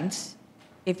strict sense,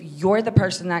 if you're the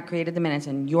person that created the minutes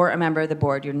and you're a member of the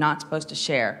board, you're not supposed to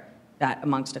share that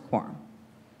amongst a quorum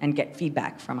and get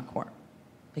feedback from a quorum,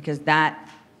 because that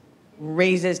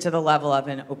raises to the level of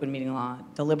an open meeting law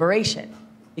deliberation.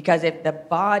 Because if the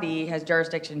body has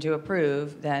jurisdiction to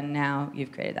approve, then now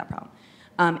you've created that problem.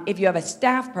 If you have a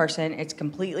staff person, it's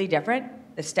completely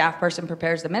different. The staff person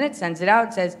prepares the minutes, sends it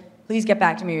out, says, please get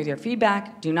back to me with your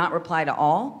feedback. Do not reply to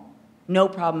all. No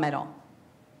problem at all.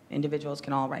 Individuals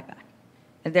can all write back.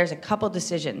 And there's a couple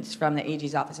decisions from the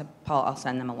AG's office, and Paul, I'll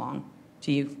send them along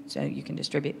to you so you can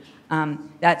distribute,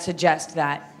 that suggest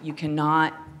that you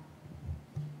cannot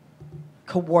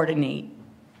coordinate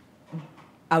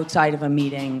outside of a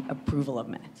meeting approval of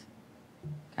minutes.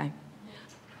 Okay?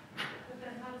 But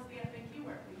then how does the FAQ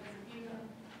work? Because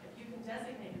if you can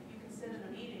designate, if you can sit in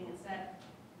a meeting and say,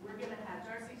 we're going to have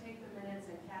Darcy take the minutes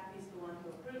and Kathy's the one who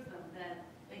approves them, then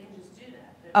they can just do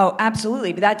that. Oh,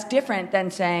 absolutely. But that's different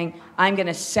than saying, I'm going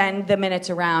to send the minutes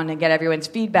around and get everyone's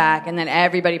feedback, and then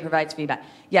everybody provides feedback.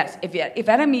 Yes, if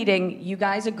at a meeting you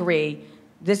guys agree,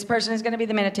 this person is going to be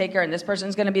the minute taker and this person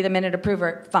is going to be the minute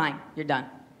approver, fine, you're done.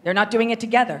 They're not doing it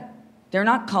together. They're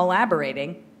not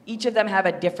collaborating. Each of them have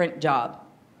a different job,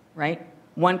 right?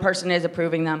 One person is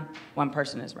approving them, one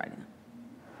person is writing them.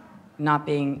 Not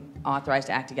being authorized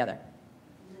to act together.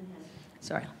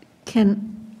 Sorry.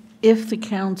 If the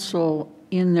council,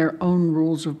 in their own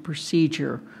rules of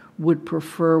procedure, would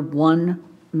prefer one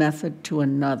method to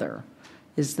another,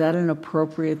 is that an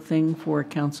appropriate thing for a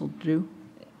council to do?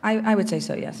 I would say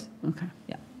so, yes. Okay.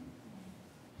 Yeah.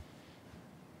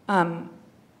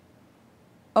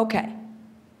 Okay.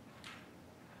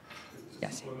 Yes. I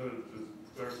just wanted to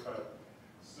clarify.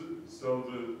 So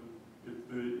if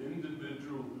the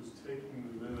individual who's taking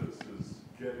the minutes is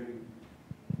getting,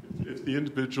 if the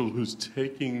individual who's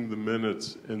taking the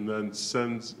minutes and then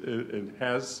sends and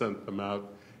has sent them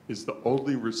out is the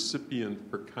only recipient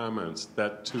for comments,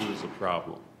 that too is a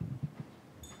problem.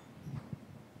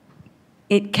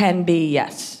 It can be,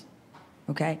 yes.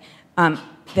 Okay.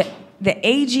 The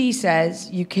AG says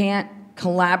you can't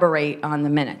collaborate on the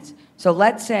minutes. So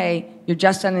let's say you're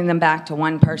just sending them back to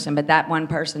one person, but that one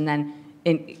person then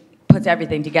puts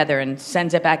everything together and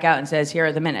sends it back out and says, here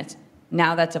are the minutes.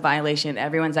 Now that's a violation.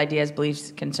 Everyone's ideas,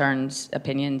 beliefs, concerns,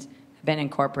 opinions have been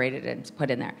incorporated and put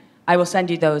in there. I will send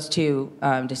you those two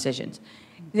decisions.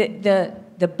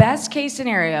 The best case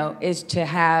scenario is to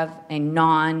have a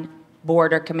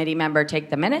non-board or committee member take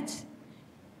the minutes.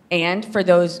 And for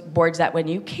those boards that when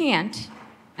you can't,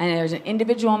 and there's an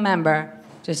individual member,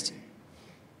 just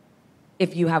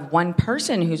if you have one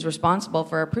person who's responsible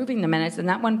for approving the minutes, then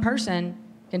that one person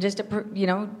can just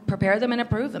prepare them and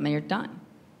approve them, and you're done.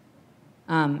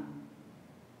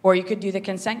 Or you could do the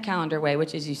consent calendar way,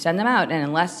 which is you send them out, and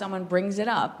unless someone brings it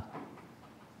up,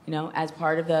 as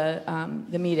part of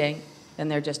the meeting, then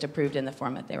they're just approved in the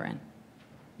form that they were in.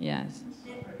 Yes.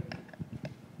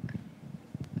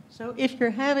 So if you're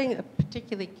having a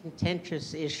particularly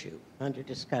contentious issue under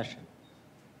discussion,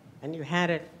 and you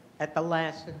had it at the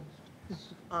last, this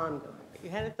is ongoing, but you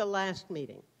had it at the last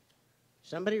meeting,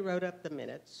 somebody wrote up the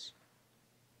minutes,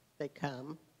 they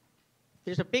come,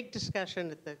 there's a big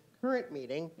discussion at the current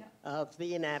meeting of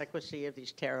the inadequacy of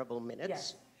these terrible minutes.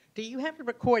 Yes. Do you have to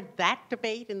record that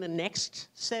debate in the next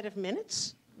set of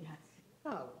minutes? Yes.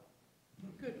 Oh,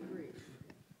 good grief.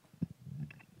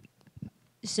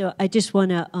 So I just want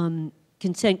to,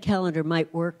 consent calendar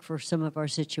might work for some of our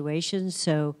situations.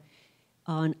 So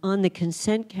on the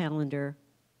consent calendar,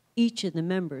 each of the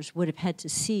members would have had to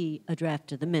see a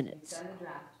draft of the minutes.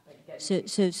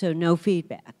 So no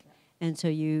feedback. And so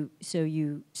you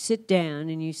sit down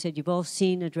and you said you've all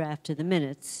seen a draft of the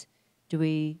minutes. Do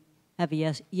we have a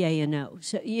yes, yay, and no?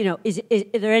 So, is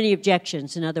there any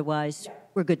objections? And otherwise,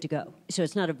 we're good to go. So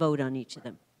it's not a vote on each of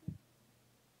them.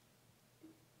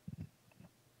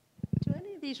 Do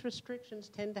any of these restrictions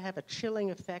tend to have a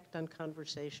chilling effect on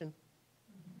conversation?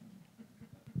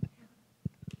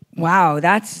 Wow,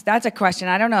 that's a question.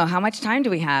 I don't know. How much time do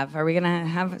we have? Are we going to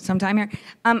have some time here?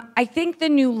 I think the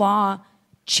new law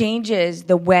changes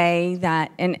the way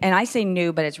that, and I say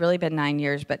new, but it's really been 9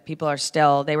 years, but people are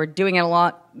still, they were doing it a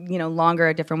lot, longer,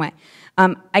 a different way.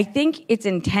 I think it's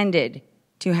intended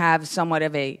to have somewhat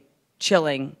of a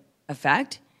chilling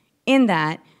effect in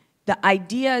that the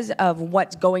ideas of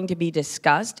what's going to be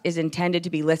discussed is intended to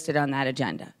be listed on that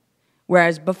agenda.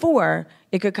 Whereas before,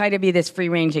 it could kind of be this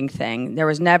free-ranging thing. There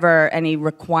was never any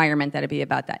requirement that it be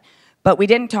about that. But we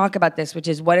didn't talk about this, which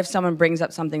is what if someone brings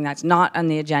up something that's not on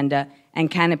the agenda,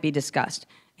 and can it be discussed?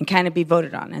 And can it be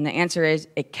voted on? And the answer is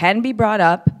it can be brought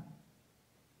up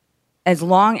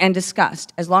and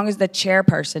discussed as long as the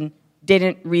chairperson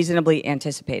didn't reasonably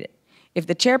anticipate it. If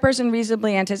the chairperson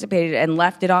reasonably anticipated it and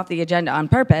left it off the agenda on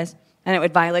purpose, then it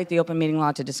would violate the open meeting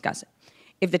law to discuss it.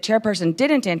 If the chairperson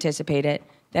didn't anticipate it,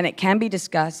 then it can be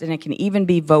discussed and it can even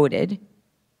be voted.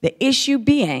 The issue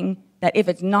being that if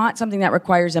it's not something that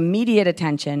requires immediate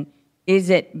attention, is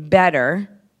it better,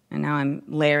 and now I'm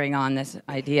layering on this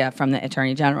idea from the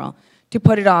Attorney General, to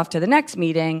put it off to the next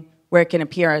meeting where it can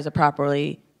appear as a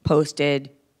properly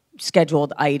posted,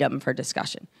 scheduled item for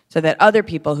discussion, so that other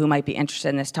people who might be interested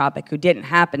in this topic who didn't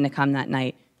happen to come that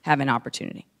night have an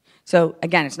opportunity. So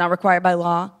again, it's not required by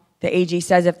law. The AG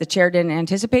says if the chair didn't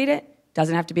anticipate it,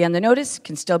 doesn't have to be on the notice,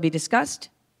 can still be discussed,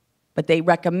 but they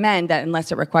recommend that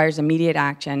unless it requires immediate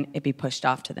action, it be pushed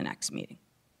off to the next meeting.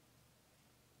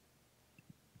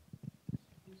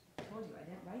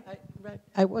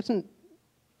 I wasn't,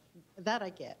 that I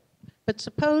get. But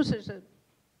suppose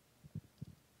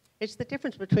it's the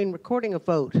difference between recording a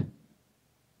vote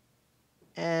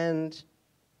and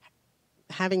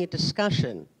having a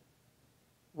discussion,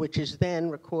 which is then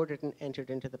recorded and entered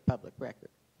into the public record.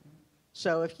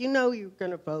 So if you know you're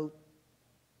going to vote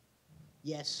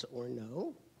yes or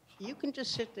no, you can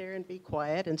just sit there and be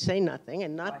quiet and say nothing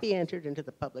and not be entered into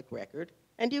the public record,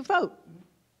 and you vote.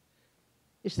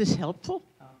 Is this helpful?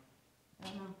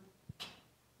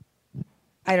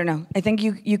 I don't know. I think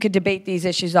you could debate these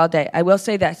issues all day. I will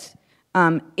say this.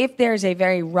 If there's a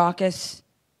very raucous,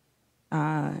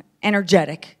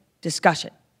 energetic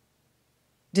discussion,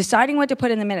 deciding what to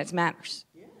put in the minutes matters.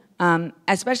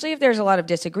 Especially if there's a lot of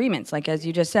disagreements, like as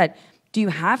you just said. Do you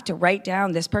have to write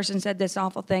down, this person said this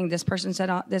awful thing, this person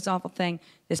said this awful thing,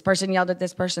 this person yelled at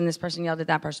this person yelled at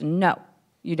that person? No,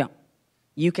 you don't.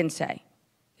 You can say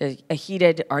a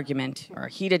heated argument or a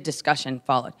heated discussion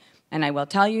followed. And I will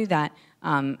tell you that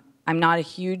I'm not a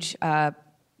huge, I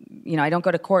don't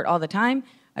go to court all the time.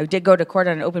 I did go to court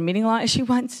on an open meeting law issue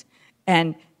once,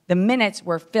 and the minutes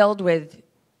were filled with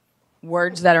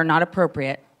words that are not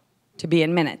appropriate to be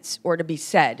in minutes or to be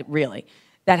said, really.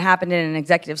 That happened in an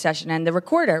executive session, and the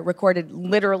recorder recorded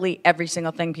literally every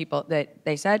single thing that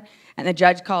they said, and the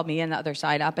judge called me and the other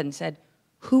side up and said,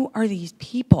 who are these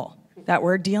people that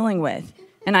we're dealing with?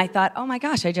 And I thought, oh my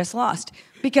gosh, I just lost.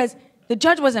 Because the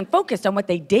judge wasn't focused on what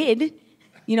they did,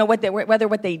 whether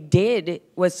what they did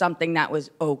was something that was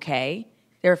okay.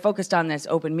 They were focused on this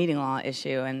open meeting law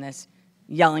issue and this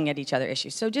yelling at each other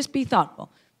issue. So just be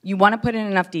thoughtful. You want to put in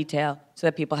enough detail so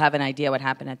that people have an idea what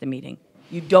happened at the meeting.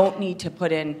 You don't need to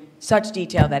put in such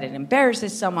detail that it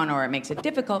embarrasses someone or it makes it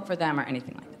difficult for them or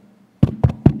anything like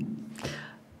that.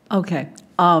 Okay.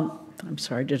 I'm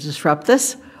sorry to disrupt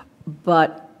this,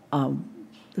 but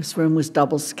this room was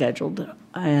double scheduled,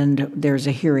 and there's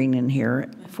a hearing in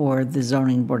here for the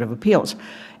Zoning Board of Appeals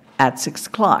at 6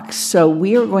 o'clock. So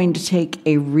we are going to take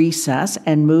a recess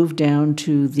and move down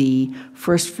to the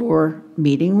first floor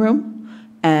meeting room,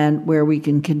 and where we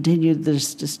can continue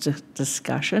this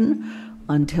discussion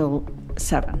until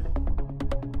 7.